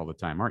 years ahead all the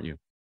time, aren't you?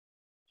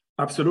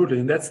 Absolutely,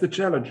 and that's the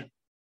challenge.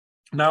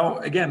 Now,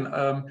 again,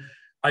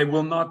 I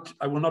will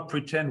not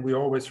pretend we're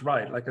always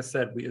right. Like I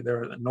said,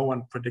 no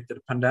one predicted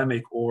a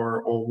pandemic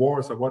or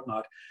wars or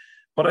whatnot.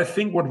 But I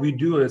think what we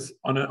do is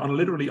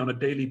literally on a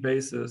daily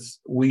basis,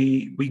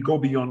 we go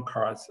beyond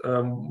cars.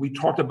 We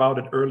talked about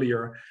it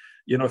earlier,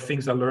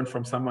 things I learned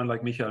from someone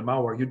like Michael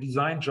Mauer. Your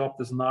design job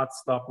does not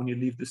stop when you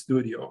leave the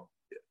studio.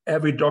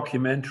 Every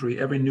documentary,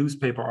 every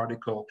newspaper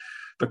article,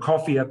 the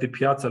coffee at the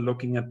piazza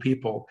looking at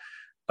people,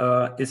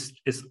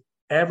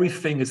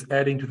 everything is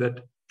adding to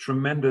that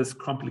tremendous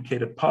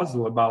complicated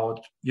puzzle about,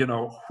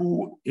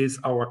 who is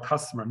our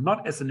customer,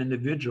 not as an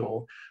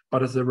individual,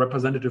 but as a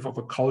representative of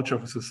a culture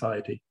of a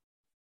society.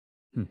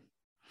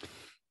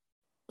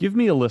 Give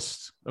me a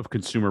list of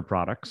consumer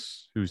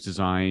products whose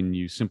design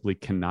you simply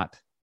cannot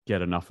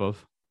get enough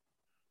of.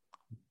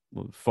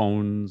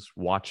 Phones,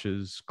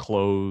 watches,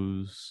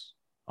 clothes,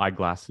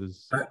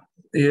 eyeglasses.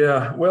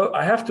 Yeah, well,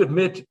 I have to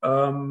admit,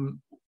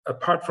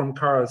 apart from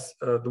cars,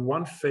 the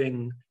one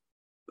thing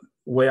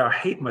where I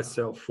hate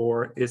myself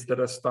for is that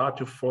I start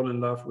to fall in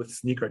love with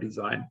sneaker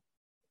design.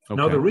 Okay.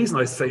 Now, the reason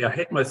I say I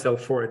hate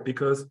myself for it,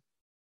 because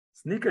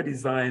sneaker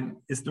design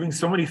is doing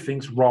so many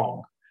things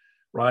wrong.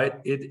 Right,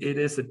 it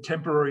is a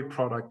temporary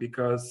product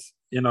because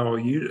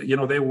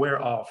they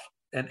wear off,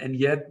 and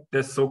yet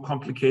they're so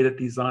complicated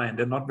design.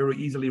 They're not very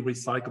easily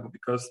recyclable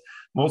because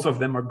most of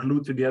them are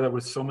glued together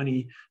with so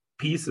many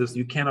pieces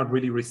you cannot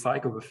really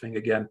recycle the thing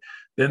again.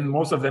 Then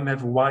most of them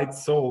have wide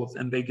soles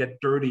and they get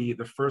dirty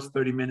the first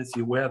 30 minutes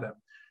you wear them.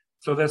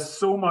 So there's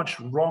so much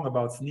wrong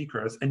about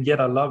sneakers, and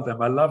yet I love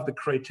them. I love the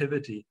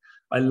creativity.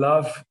 I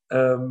love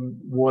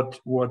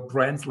what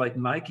brands like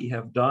Nike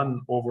have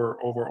done over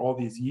all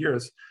these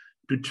years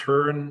to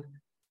turn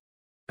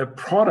a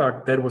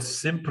product that was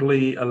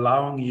simply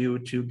allowing you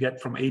to get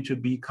from A to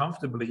B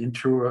comfortably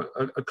into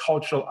a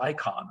cultural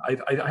icon.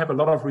 I have a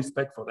lot of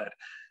respect for that,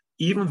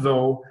 even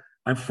though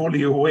I'm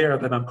fully aware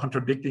that I'm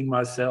contradicting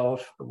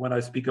myself when I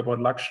speak about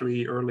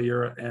luxury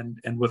earlier,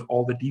 and with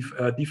all the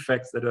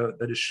defects that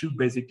a shoe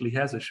basically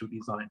has, a shoe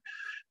design.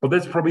 But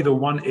that's probably the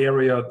one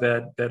area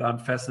that I'm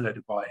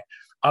fascinated by.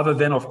 Other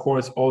than, of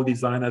course, all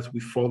designers, we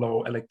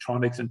follow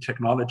electronics and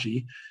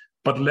technology,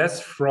 but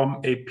less from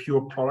a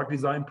pure product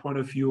design point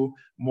of view,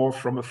 more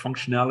from a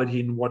functionality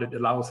and what it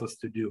allows us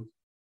to do.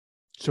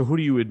 So who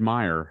do you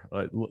admire?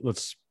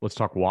 Let's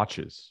talk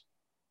watches.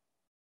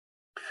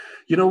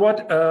 You know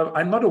what?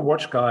 I'm not a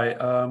watch guy.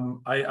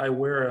 I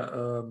wear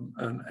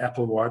an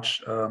Apple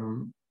Watch.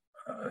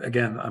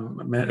 Again,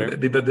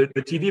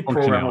 the TV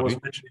program I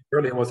was mentioning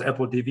earlier was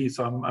Apple TV,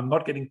 so I'm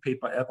not getting paid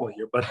by Apple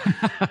here, but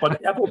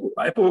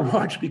Apple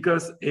Watch,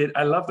 because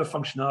I love the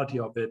functionality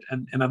of it,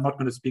 and I'm not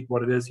going to speak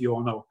what it is. You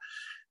all know.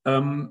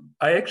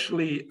 I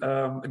actually,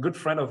 a good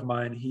friend of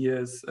mine, he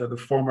is the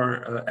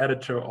former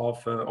editor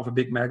of a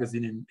big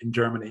magazine in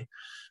Germany.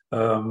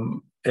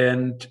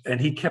 And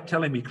he kept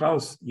telling me,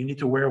 Klaus, you need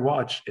to wear a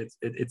watch.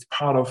 It's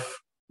part of,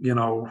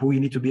 who you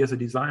need to be as a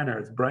designer.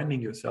 It's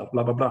branding yourself,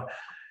 blah, blah, blah.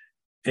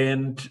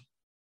 And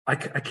I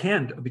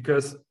can't,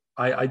 because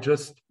I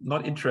just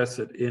not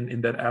interested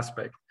in that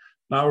aspect.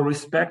 Now, I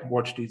respect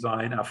watch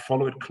design. I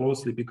follow it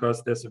closely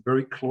because there's a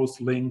very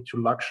close link to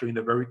luxury and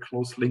a very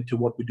close link to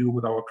what we do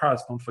with our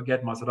cars. Don't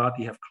forget,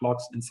 Maserati have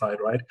clocks inside,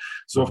 right?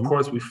 So, of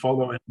course, we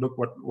follow and look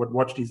what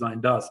watch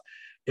design does.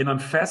 And I'm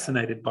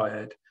fascinated by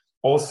it.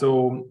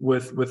 Also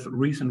with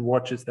recent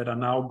watches that are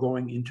now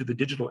going into the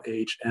digital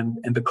age, and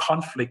the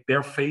conflict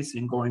they're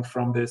facing, going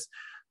from this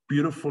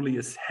beautifully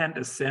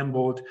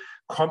hand-assembled,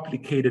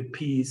 complicated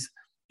piece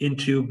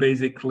into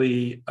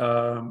basically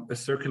a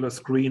circular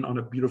screen on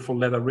a beautiful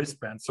leather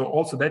wristband. So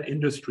also that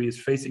industry is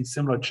facing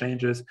similar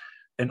changes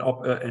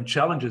and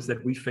challenges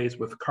that we face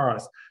with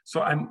cars.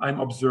 So I'm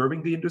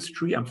observing the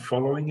industry, I'm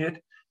following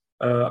it,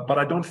 but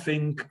I don't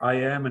think I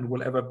am and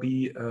will ever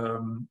be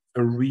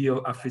a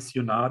real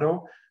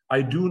aficionado.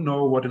 I do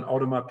know what an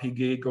Audemars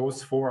Piguet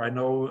goes for. I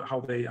know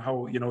how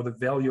the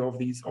value of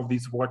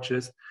these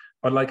watches.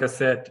 But like I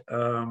said,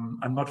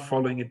 I'm not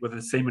following it with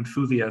the same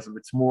enthusiasm.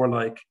 It's more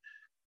like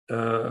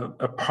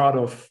a part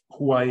of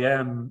who I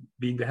am,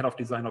 being the head of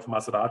design of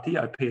Maserati.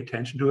 I pay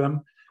attention to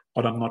them,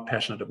 but I'm not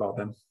passionate about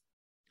them.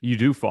 You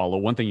do follow.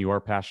 One thing you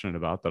are passionate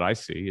about that I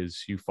see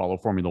is you follow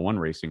Formula One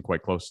racing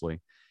quite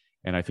closely.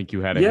 And I think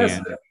you had a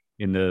hand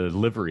in the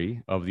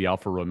livery of the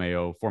Alfa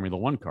Romeo Formula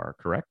One car,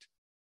 correct?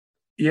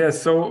 Yeah,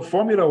 so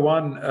Formula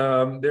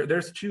One,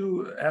 there's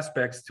two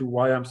aspects to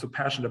why I'm so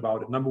passionate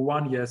about it. Number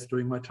one, yes,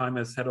 during my time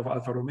as head of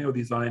Alfa Romeo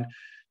design,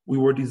 we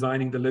were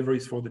designing the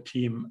liveries for the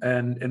team.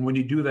 And when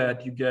you do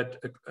that, you get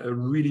a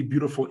really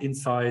beautiful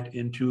insight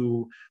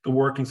into the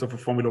workings of a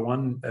Formula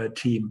One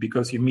team,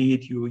 because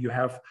you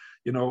have,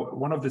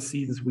 one of the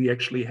seasons we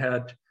actually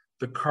had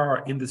the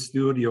car in the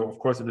studio, of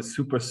course, in a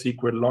super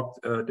secret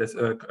locked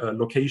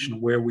location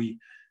where we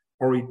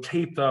already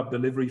taped up the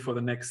livery for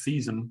the next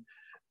season.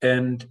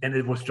 And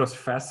it was just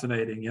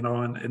fascinating,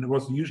 and it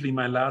was usually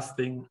my last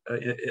thing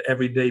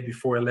every day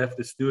before I left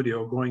the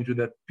studio, going to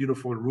that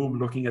beautiful room,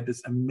 looking at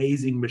this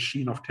amazing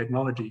machine of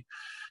technology,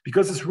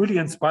 because it's really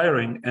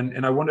inspiring.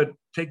 And I want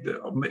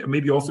to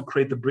maybe also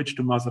create the bridge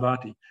to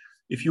Maserati.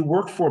 If you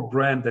work for a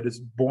brand that is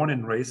born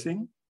in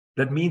racing,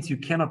 that means you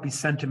cannot be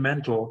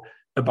sentimental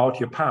about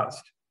your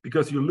past,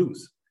 because you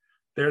lose.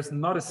 There's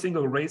not a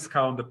single race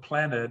car on the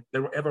planet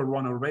that will ever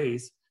run a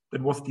race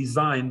that was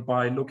designed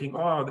by look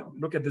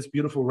at this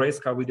beautiful race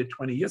car we did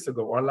 20 years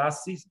ago or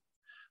last season.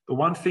 The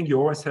one thing you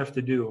always have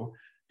to do,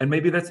 and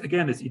maybe that's,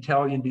 again, it's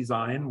Italian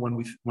design when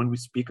we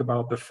speak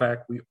about the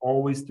fact we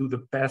always do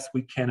the best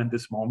we can in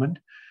this moment.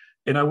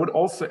 And I would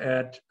also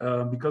add,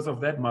 because of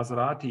that,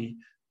 Maserati,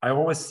 I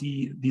always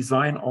see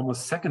design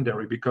almost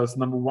secondary, because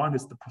number one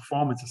is the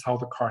performance, is how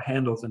the car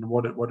handles and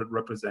what it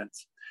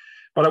represents.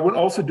 But I would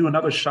also do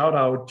another shout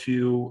out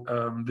to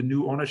the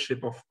new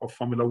ownership of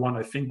Formula One.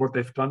 I think what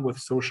they've done with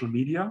social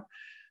media,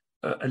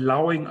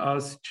 allowing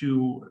us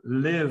to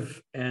live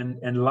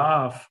and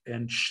laugh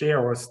and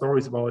share our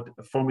stories about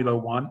Formula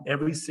One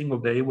every single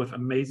day with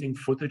amazing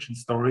footage and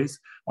stories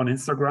on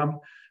Instagram,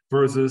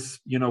 versus,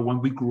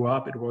 when we grew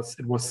up, it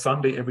was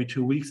Sunday every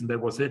 2 weeks, and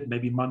that was it.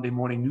 Maybe Monday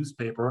morning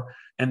newspaper,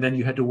 and then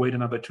you had to wait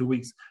another 2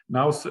 weeks.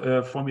 Now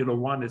Formula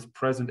One is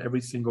present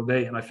every single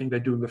day, and I think they're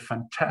doing a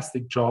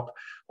fantastic job.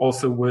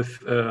 Also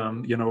with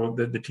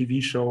the TV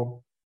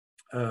show,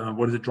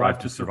 what is it, Drive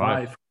to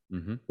Survive,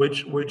 mm-hmm.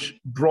 which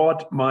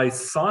brought my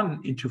son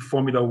into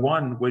Formula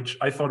One, which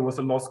I thought was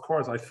a lost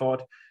cause. I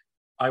thought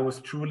I was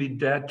truly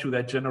dead to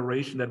that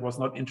generation that was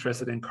not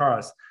interested in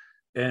cars.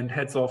 And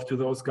heads off to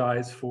those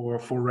guys for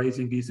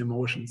raising these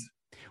emotions.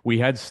 We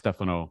had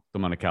Stefano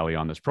Domenicali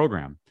on this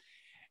program,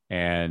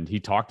 and he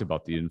talked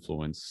about the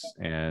influence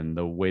and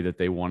the way that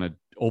they want to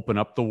open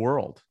up the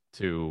world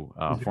to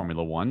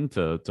Formula One,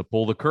 to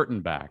pull the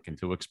curtain back and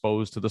to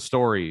expose to the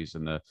stories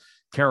and the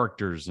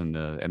characters and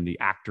the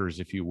actors,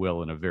 if you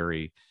will, in a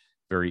very,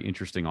 very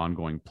interesting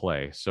ongoing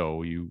play.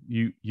 So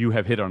you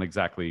have hit on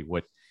exactly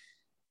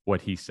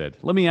what he said.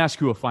 Let me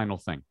ask you a final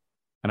thing,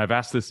 and I've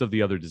asked this of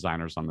the other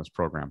designers on this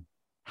program.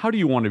 How do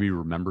you want to be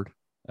remembered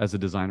as a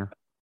designer?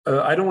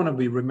 I don't want to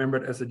be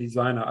remembered as a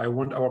designer. I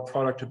want our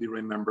product to be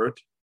remembered.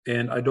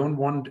 And I don't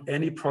want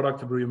any product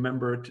to be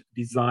remembered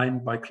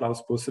designed by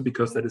Klaus Busse,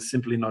 because that is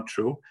simply not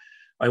true.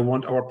 I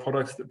want our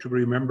products to be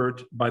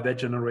remembered by that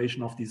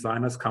generation of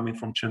designers coming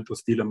from Cento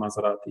Stile and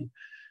Maserati.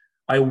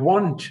 I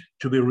want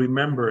to be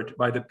remembered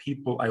by the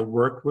people I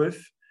work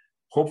with,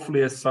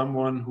 hopefully as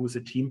someone who's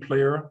a team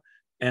player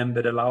and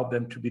that allowed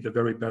them to be the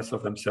very best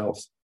of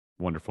themselves.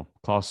 Wonderful.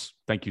 Klaus,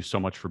 thank you so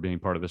much for being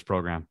part of this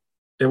program.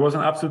 It was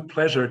an absolute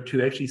pleasure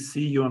to actually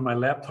see you on my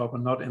laptop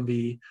and not in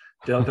the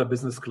Delta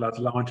Business Class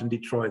lounge in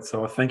Detroit.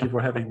 So thank you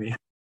for having me.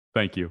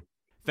 Thank you.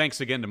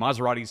 Thanks again to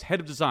Maserati's head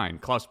of design,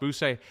 Klaus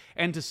Busse.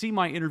 And to see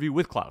my interview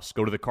with Klaus,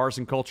 go to the Cars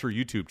and Culture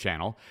YouTube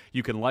channel.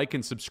 You can like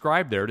and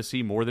subscribe there to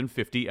see more than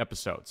 50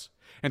 episodes.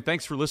 And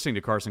thanks for listening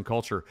to Cars and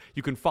Culture.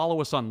 You can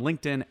follow us on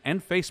LinkedIn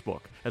and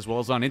Facebook, as well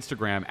as on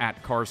Instagram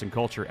at Cars and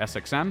Culture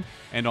SXM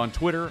and on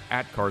Twitter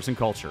at Cars and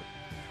Culture.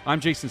 I'm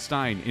Jason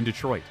Stein in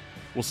Detroit.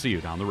 We'll see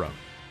you down the road.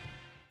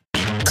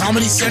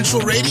 Comedy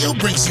Central Radio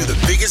brings you the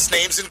biggest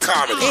names in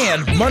comedy.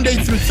 And Monday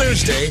through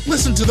Thursday,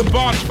 listen to The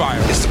Bonfire.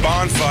 It's The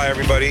Bonfire,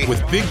 everybody.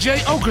 With Big J.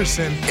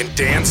 Okerson and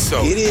Dan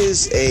Soap. It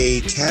is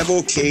a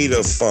cavalcade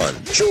of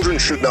fun. Children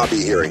should not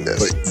be hearing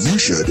this, but you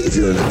should if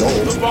you're an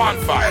adult. The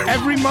Bonfire.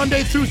 Every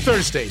Monday through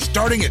Thursday,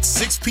 starting at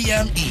 6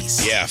 p.m.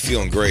 East. Yeah,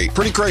 feeling great.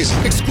 Pretty crazy.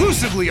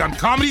 Exclusively on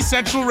Comedy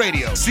Central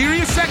Radio.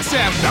 Sirius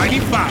XM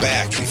 95.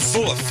 Back in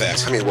full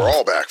effect. I mean, we're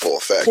all back full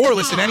effect. Or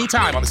listen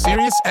anytime on the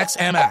Sirius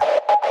XM app.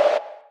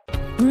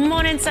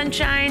 Morning,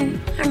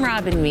 sunshine. I'm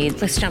Robin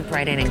Meade. Let's jump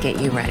right in and get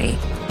you ready.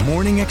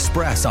 Morning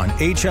Express on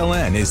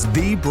HLN is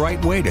the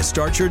bright way to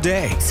start your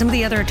day. Some of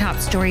the other top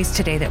stories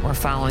today that we're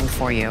following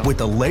for you. With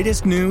the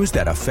latest news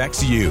that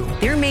affects you.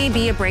 There may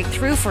be a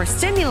breakthrough for a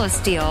stimulus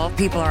deal.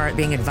 People are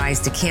being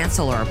advised to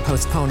cancel or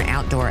postpone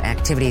outdoor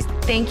activities.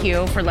 Thank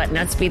you for letting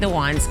us be the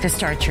ones to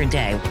start your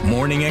day.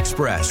 Morning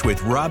Express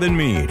with Robin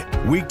Meade.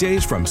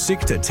 Weekdays from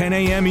 6 to 10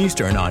 a.m.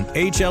 Eastern on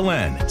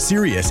HLN,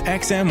 Sirius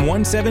XM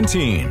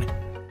 117.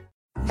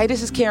 Hey,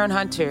 this is Karen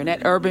Hunter, and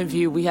at Urban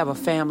View, we have a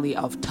family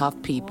of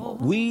tough people.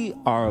 We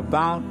are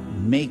about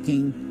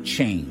making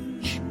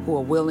change. Who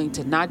are willing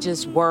to not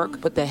just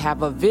work, but they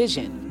have a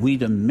vision. We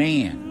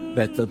demand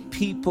that the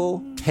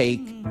people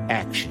take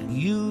action,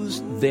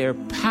 use their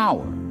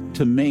power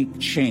to make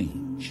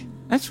change.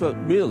 That's what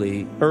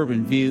really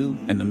Urban View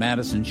and the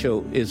Madison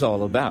Show is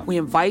all about. We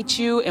invite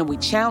you and we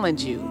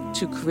challenge you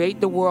to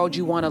create the world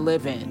you want to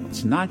live in.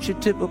 It's not your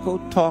typical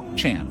talk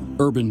channel.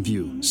 Urban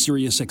View,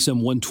 Sirius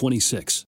XM 126.